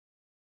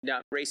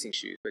 Not racing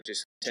shoes, but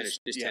just tennis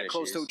shoes.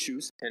 Closed-toed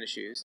shoes. Tennis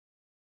shoes.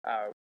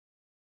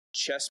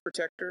 Chest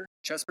protector.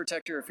 Chest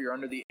protector if you're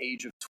under the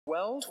age of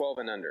 12. 12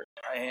 and under.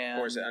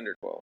 Or is it under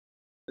 12?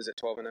 Is it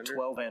 12 and under?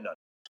 12 and under.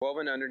 12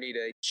 and under need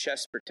a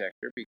chest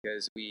protector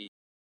because we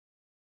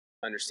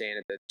understand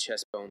that the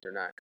chest bones are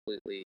not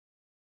completely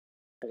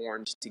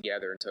formed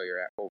together until you're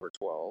at over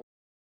 12.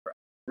 Right.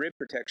 Rib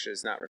protection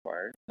is not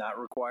required. Not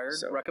required.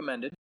 So,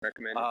 recommended.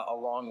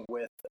 Along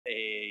with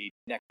a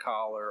neck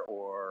collar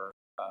or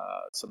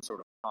some sort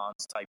of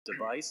Hans type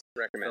device.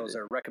 Recommended. Those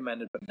are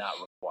recommended but not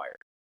required.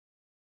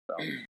 So,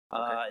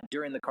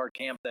 during the kart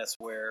camp, that's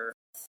where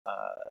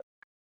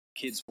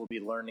kids will be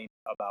learning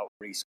about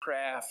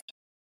racecraft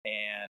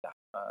and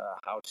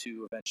how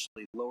to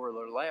eventually lower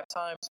their lap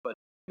times. But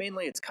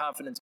mainly, it's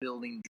confidence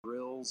building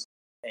drills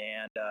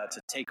and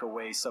to take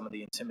away some of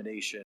the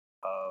intimidation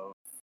of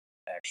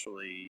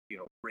actually,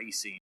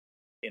 racing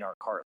in our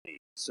kart league.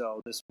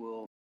 So this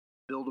will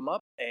build them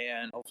up,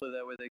 and hopefully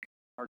that way they can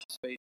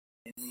participate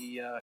in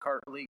the kart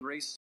league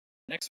race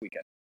next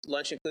weekend.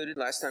 Lunch included.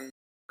 Last time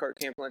kart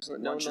camp lunch.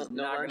 Lunch is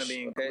not going to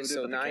be included.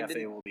 So but the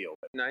cafe will be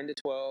open 9 to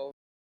 12,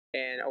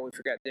 and we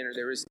forgot dinner.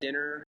 There is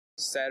dinner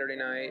Saturday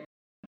night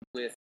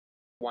with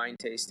wine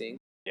tasting.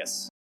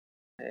 Yes.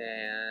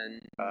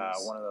 And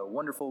one of the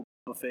wonderful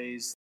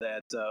buffets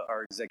that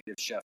our executive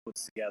chef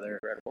puts together.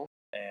 Incredible.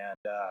 And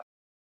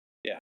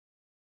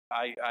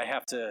I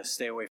have to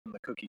stay away from the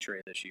cookie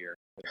tray this year.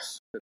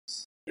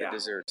 Cookies. The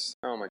desserts.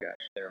 Oh my gosh,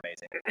 they're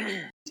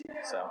amazing.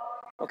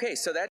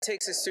 So that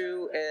takes us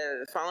to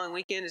the following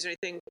weekend. Is there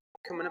anything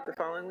coming up the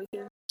following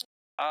weekend?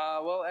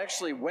 Well,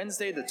 actually,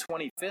 Wednesday the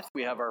 25th,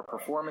 we have our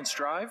performance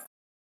drive.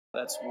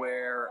 That's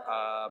where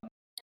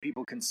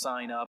people can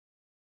sign up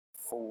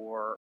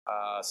for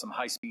some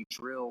high-speed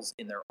drills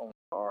in their own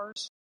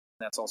cars.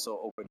 That's also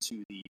open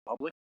to the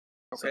public,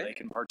 so they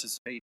can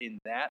participate in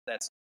that.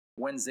 That's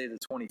Wednesday the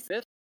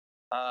 25th.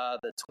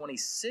 The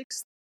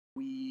 26th,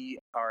 we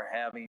are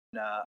having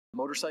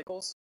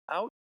motorcycles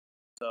out,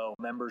 so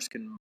members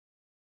can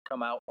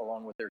come out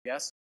along with their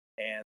guests,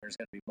 and there's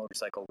going to be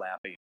motorcycle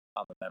lapping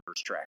on the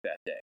members' track that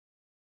day.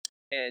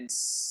 And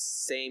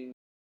same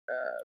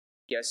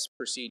guest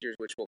procedures,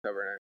 which we'll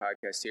cover in our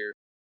podcast here.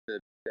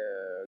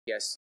 The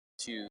guests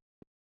to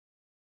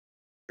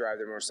drive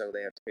their motorcycle,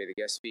 they have to pay the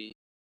guest fee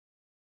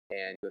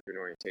and go through an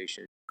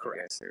orientation.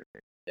 Correct. And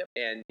everything. Yep.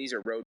 And these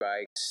are road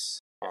bikes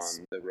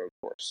on the road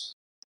course.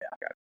 Yeah.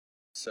 Got it.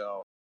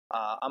 So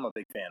I'm a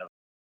big fan of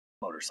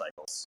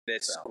motorcycles.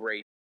 That's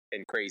great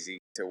and crazy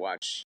to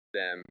watch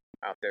them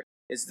out there.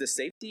 Is the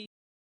safety?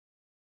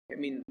 I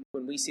mean,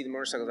 when we see the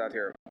motorcycles out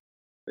here,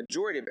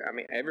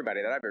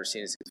 everybody that I've ever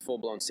seen is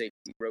full-blown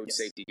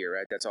safety gear,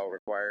 right? That's all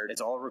required?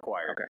 It's all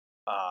required. Okay.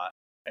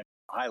 And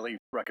highly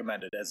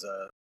recommended as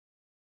a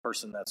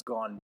person that's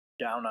gone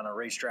down on a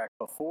racetrack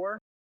before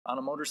on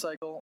a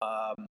motorcycle.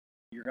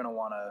 You're going to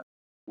want to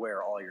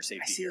wear all your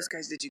safety gear. I see those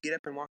guys. Did you get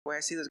up and walk away? I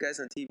see those guys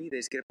on TV. They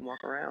just get up and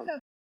walk around.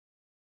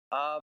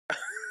 Yeah.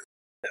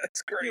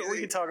 That's crazy. We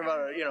can talk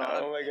about it,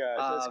 Oh my gosh,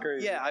 that's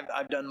crazy. Yeah,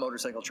 I've done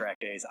motorcycle track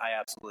days. I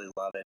absolutely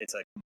love it. It's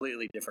a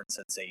completely different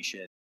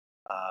sensation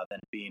than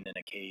being in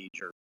a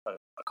cage or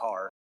a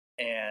car.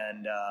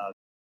 And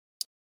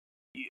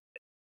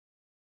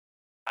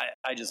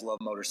I just love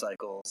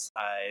motorcycles.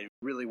 I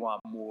really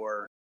want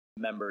more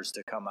members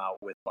to come out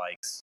with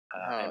bikes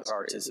and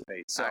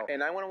participate. So,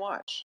 and I want to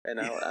watch. And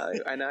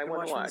I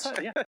want to watch.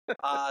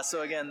 Yeah.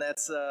 So again,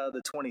 that's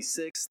the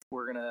 26th.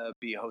 We're gonna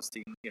be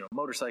hosting,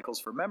 motorcycles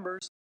for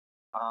members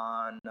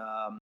on.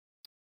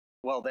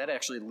 Well, that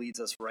actually leads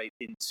us right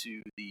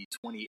into the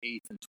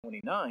 28th and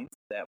 29th.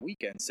 That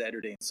weekend,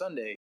 Saturday and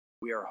Sunday,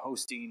 we are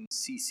hosting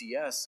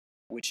CCS,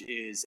 which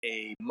is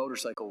a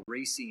motorcycle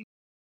racing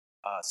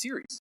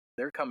series.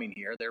 They're coming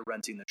here. They're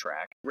renting the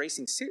track.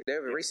 Racing series. They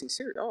have a racing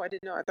series. Oh, I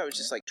didn't know. I thought it was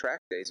just like track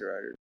days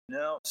or.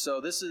 No.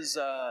 So this is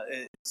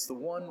it's the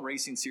one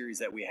racing series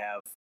that we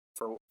have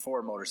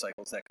for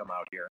motorcycles that come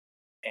out here,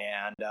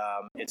 and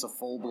it's a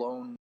full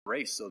blown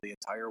race. So the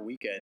entire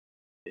weekend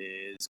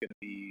is going to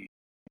be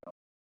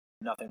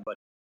nothing but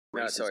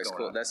races. No, it's always going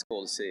cool. on. That's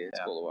cool to see. It's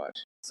cool to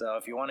watch. So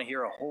if you want to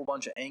hear a whole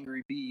bunch of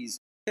angry bees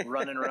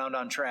running around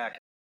on track,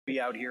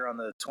 be out here on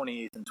the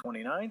 28th and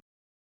 29th.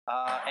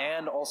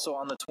 And also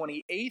on the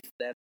 28th,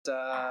 that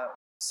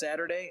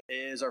Saturday,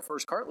 is our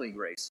first kart league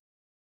race.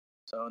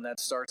 So, and that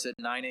starts at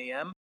 9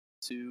 a.m.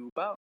 to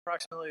about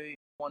approximately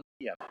 1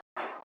 p.m.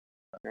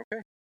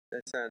 Okay.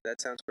 That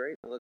sounds great.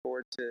 I look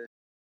forward to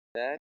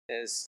that.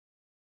 As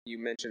you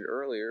mentioned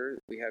earlier,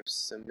 we have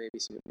maybe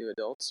some new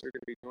adults who are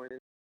going to be joining.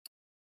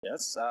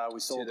 Yes,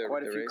 we sold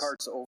quite a few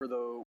carts over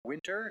the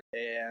winter,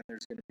 and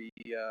there's going to be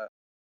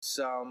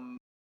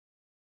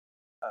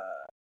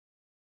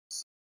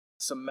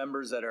some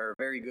members that are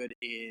very good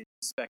in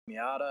Spec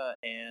Miata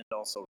and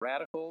also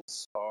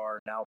Radicals are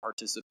now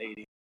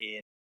participating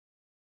in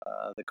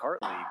the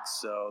kart league.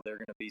 So they're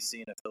going to be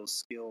seeing if those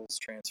skills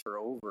transfer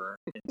over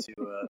into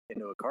a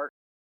kart.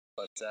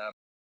 But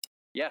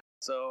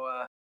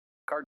so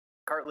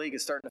kart league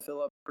is starting to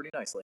fill up pretty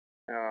nicely.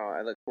 Oh,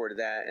 I look forward to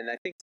that, and I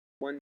think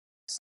one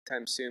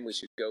time soon we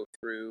should go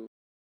through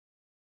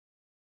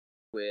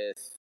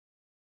with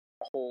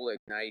a whole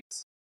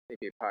Ignite,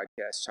 maybe a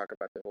podcast, talk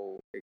about the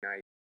whole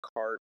Ignite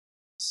kart,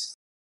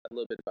 a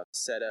little bit about the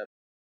setup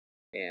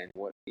and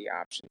what the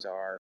options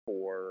are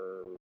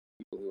for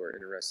people who are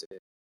interested in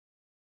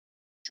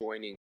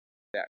joining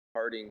that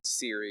karting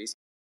series.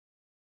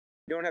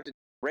 You don't have to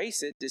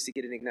race it just to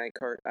get an Ignite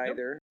kart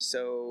either. Nope.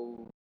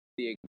 So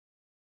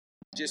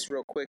just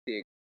real quick,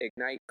 the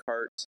Ignite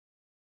kart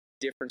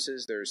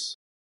differences, there's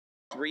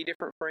 3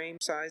 different frame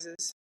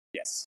sizes.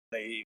 Yes.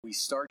 We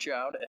start you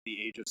out at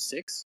the age of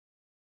 6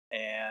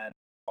 and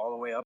all the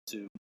way up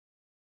to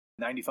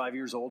 95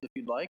 years old if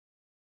you'd like.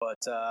 But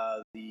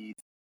the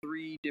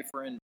 3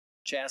 different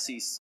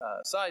chassis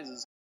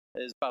sizes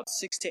is about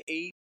 6 to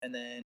 8, and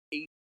then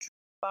 8 to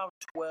about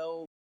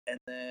 12, and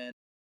then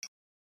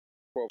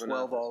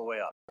 12 all the way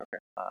up. Okay.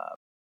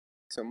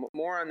 So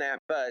more on that,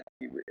 but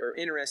if you are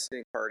interested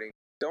in karting,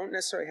 don't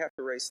necessarily have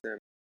to race them,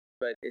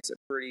 but it's a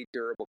pretty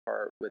durable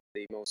kart with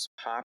the most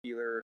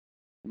popular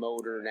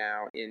motor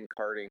now in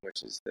karting,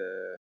 which is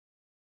the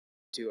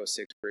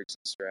 206 Briggs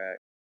 & Strat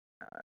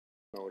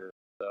motor.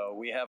 So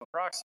we have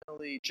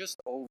approximately just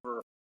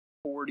over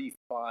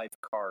 45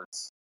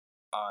 karts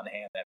on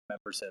hand that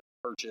members have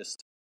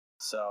purchased.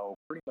 So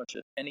pretty much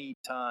at any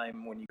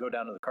time when you go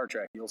down to the kart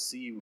track, you'll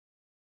see,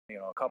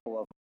 a couple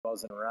of them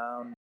buzzing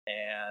around.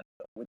 And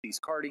with these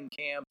karting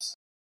camps,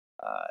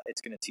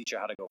 it's going to teach you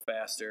how to go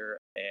faster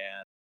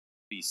and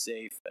be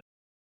safe and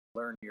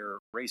learn your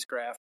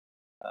racecraft.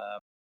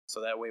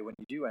 So that way, when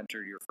you do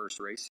enter your first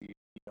race, you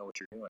know what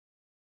you're doing.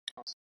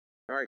 Awesome.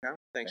 All right, Kyle.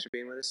 Thanks for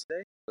being with us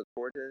today. Look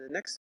forward to the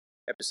next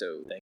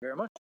episode. Thank you very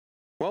much.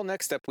 Well,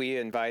 next up, we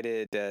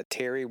invited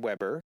Terry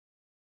Weber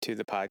to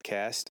the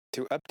podcast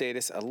to update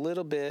us a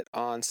little bit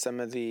on some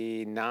of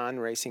the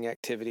non-racing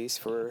activities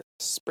for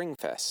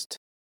Springfest.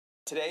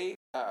 Today,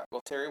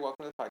 Terry,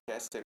 welcome to the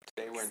podcast.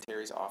 Today we're in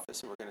Terry's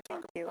office, and we're going to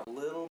talk a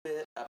little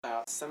bit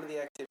about some of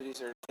the activities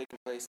that are taking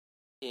place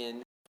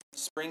in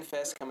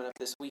Springfest coming up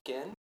this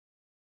weekend.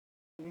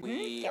 Mm-hmm.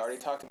 We already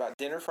talked about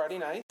dinner Friday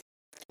night.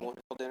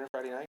 Wonderful dinner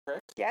Friday night,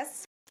 correct?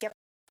 Yes. Yep.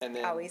 And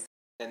then, always.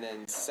 And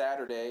then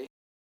Saturday.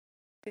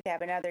 We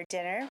have another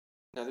dinner.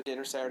 Another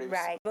dinner Saturday.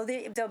 Right. Well,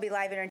 there'll be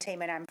live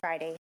entertainment on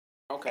Friday.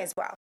 Okay. As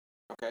well.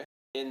 Okay.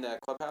 In the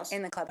clubhouse?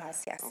 In the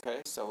clubhouse, yes.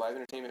 Okay. So live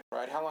entertainment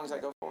Friday. How long does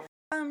that go for?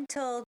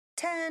 Till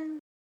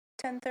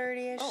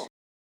 10:30ish. Oh.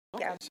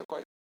 Okay. Yeah. So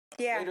quite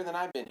later than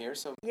I've been here.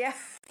 So. Yeah.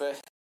 But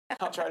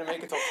I'll try to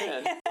make it till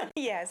 10.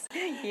 Yes.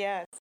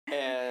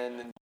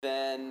 And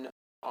then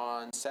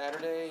on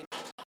Saturday,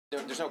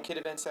 there's no kid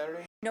event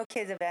Saturday? No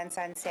kids events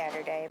on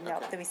Saturday. Okay.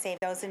 Nope. We save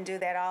those and do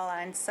that all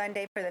on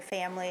Sunday for the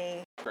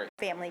family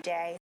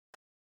day.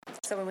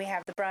 So when we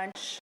have the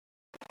brunch,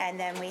 and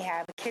then we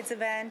have a kids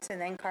event, and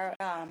then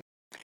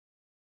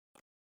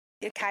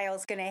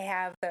Kyle's going to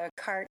have the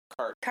kart,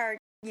 the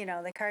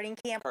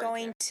karting camp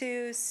going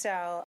too.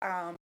 So,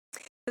 so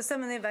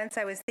some of the events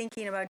I was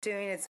thinking about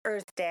doing is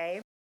Earth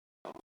Day.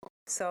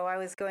 So I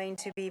was going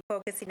to be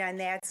focusing on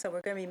that. So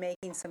we're going to be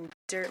making some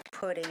dirt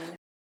pudding.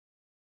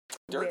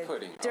 Dirt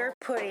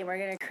pudding. We're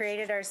going to create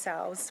it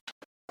ourselves.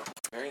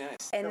 Very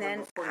nice. And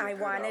then I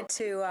wanted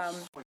to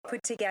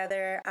put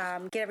together,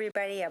 get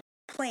everybody a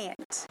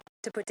plant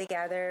to put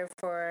together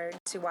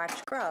to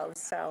watch grow.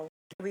 So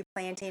we'll be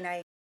planting.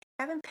 I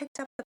haven't picked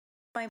up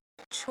my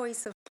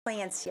choice of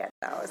plants yet,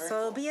 though, so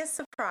it'll be a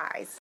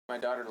surprise. My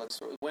daughter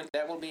when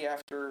that will be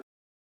after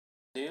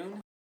noon.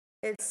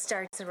 It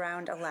starts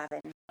around 11.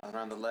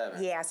 Around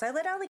 11. Yeah, so I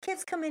let all the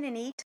kids come in and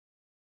eat.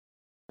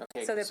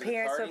 Okay. So the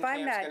parents. So if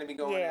I'm not, going to be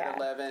going at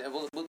 11.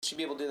 Will she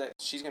be able to do that?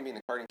 She's going to be in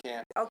the karting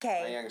camp.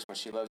 Okay. My youngest one,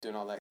 she loves doing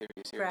all the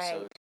activities here, right.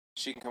 so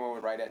she can come over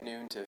right at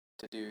noon to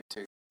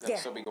that'll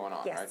still be going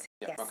on, yes. right?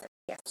 Yeah. Yes. Okay.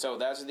 Yes. So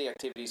those are the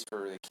activities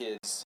for the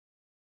kids.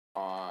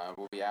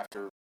 Will be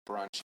after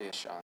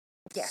brunch-ish on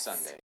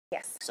Sunday.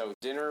 Yes. So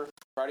dinner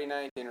Friday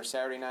night, dinner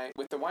Saturday night,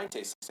 with the wine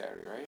tasting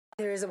Saturday, right?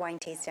 There is a wine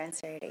tasting on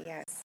Saturday,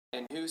 yes.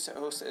 And who's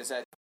host? Is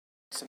that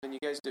something you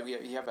guys do?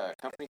 You have a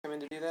company come in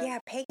to do that? Yeah,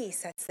 Peggy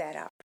sets that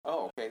up.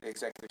 Oh, okay, the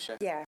executive chef.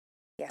 Yeah,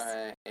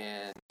 yes.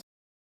 And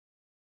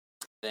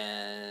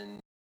then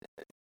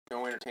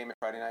no entertainment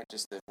Friday night,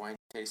 just the wine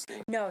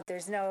tasting? No,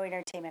 there's no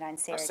entertainment on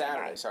Saturday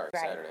night. Sorry,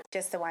 right. Saturday.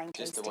 Just the wine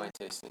tasting. Just the wine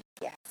tasting.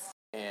 Yes.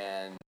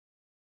 And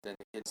then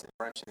the kids,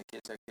 brunch and the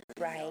kids'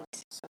 activity. Right.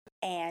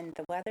 And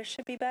the weather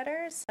should be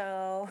better,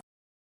 so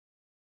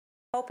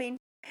hoping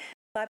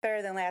a lot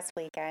better than last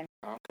weekend.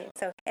 Okay.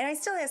 So, and I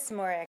still have some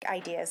more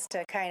ideas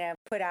to kind of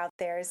put out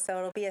there, so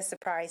it'll be a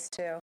surprise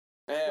too.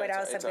 Yeah, what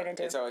else I'm going to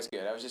do. It's always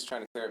good. I was just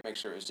trying to clear it, make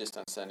sure it was just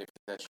on Sunday,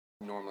 because that's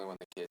normally when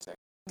the kids act.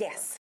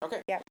 Yes.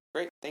 Okay. Yep.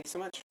 Great. Thanks so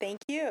much. Thank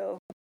you.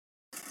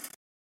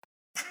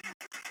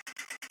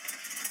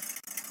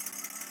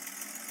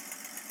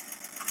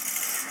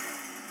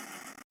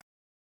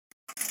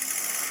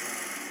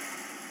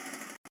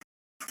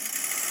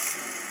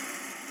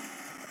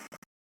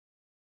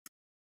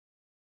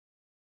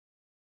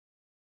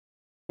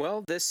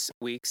 Well, this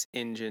week's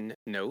engine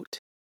note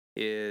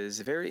is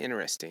very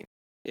interesting.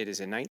 It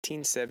is a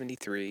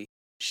 1973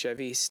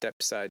 Chevy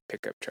step-side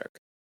pickup truck.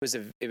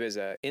 It was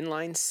a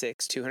inline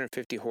 6,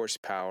 250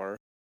 horsepower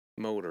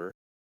motor.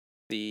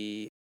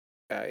 The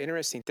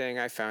interesting thing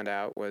I found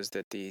out was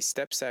that the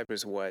step-side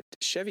was what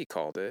Chevy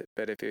called it,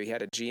 but if you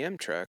had a GM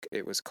truck,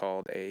 it was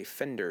called a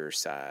fender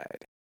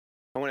side.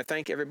 I want to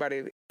thank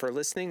everybody for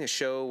listening. The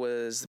show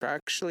was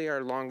actually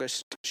our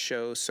longest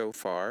show so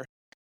far.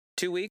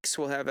 2 weeks,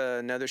 we'll have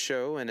another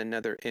show and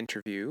another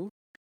interview.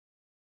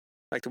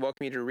 I'd like to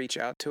welcome you to reach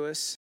out to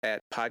us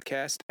at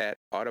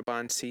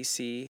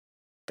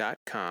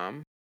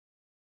podcast@autobahncc.com,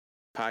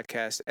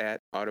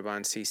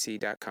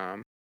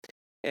 podcast@autobahncc.com.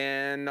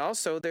 And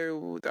also,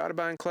 the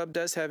Autobahn Club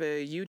does have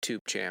a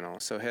YouTube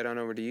channel, so head on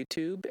over to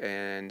YouTube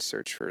and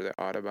search for the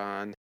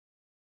Autobahn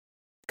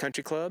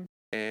Country Club,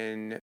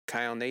 and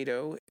Kyle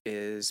Nadeau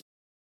is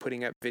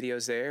putting up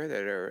videos there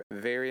that are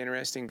very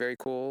interesting, very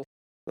cool.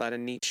 A lot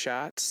of neat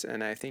shots,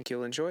 and I think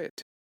you'll enjoy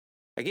it.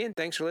 Again,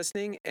 thanks for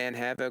listening, and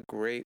have a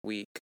great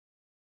week.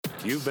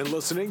 You've been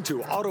listening to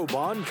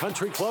Autobahn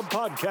Country Club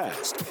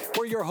Podcast,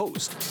 where your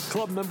host,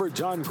 club member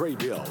John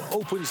Graybill,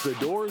 opens the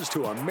doors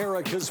to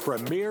America's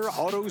premier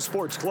auto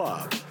sports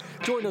club.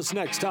 Join us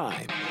next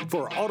time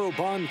for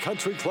Autobahn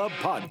Country Club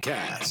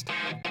Podcast.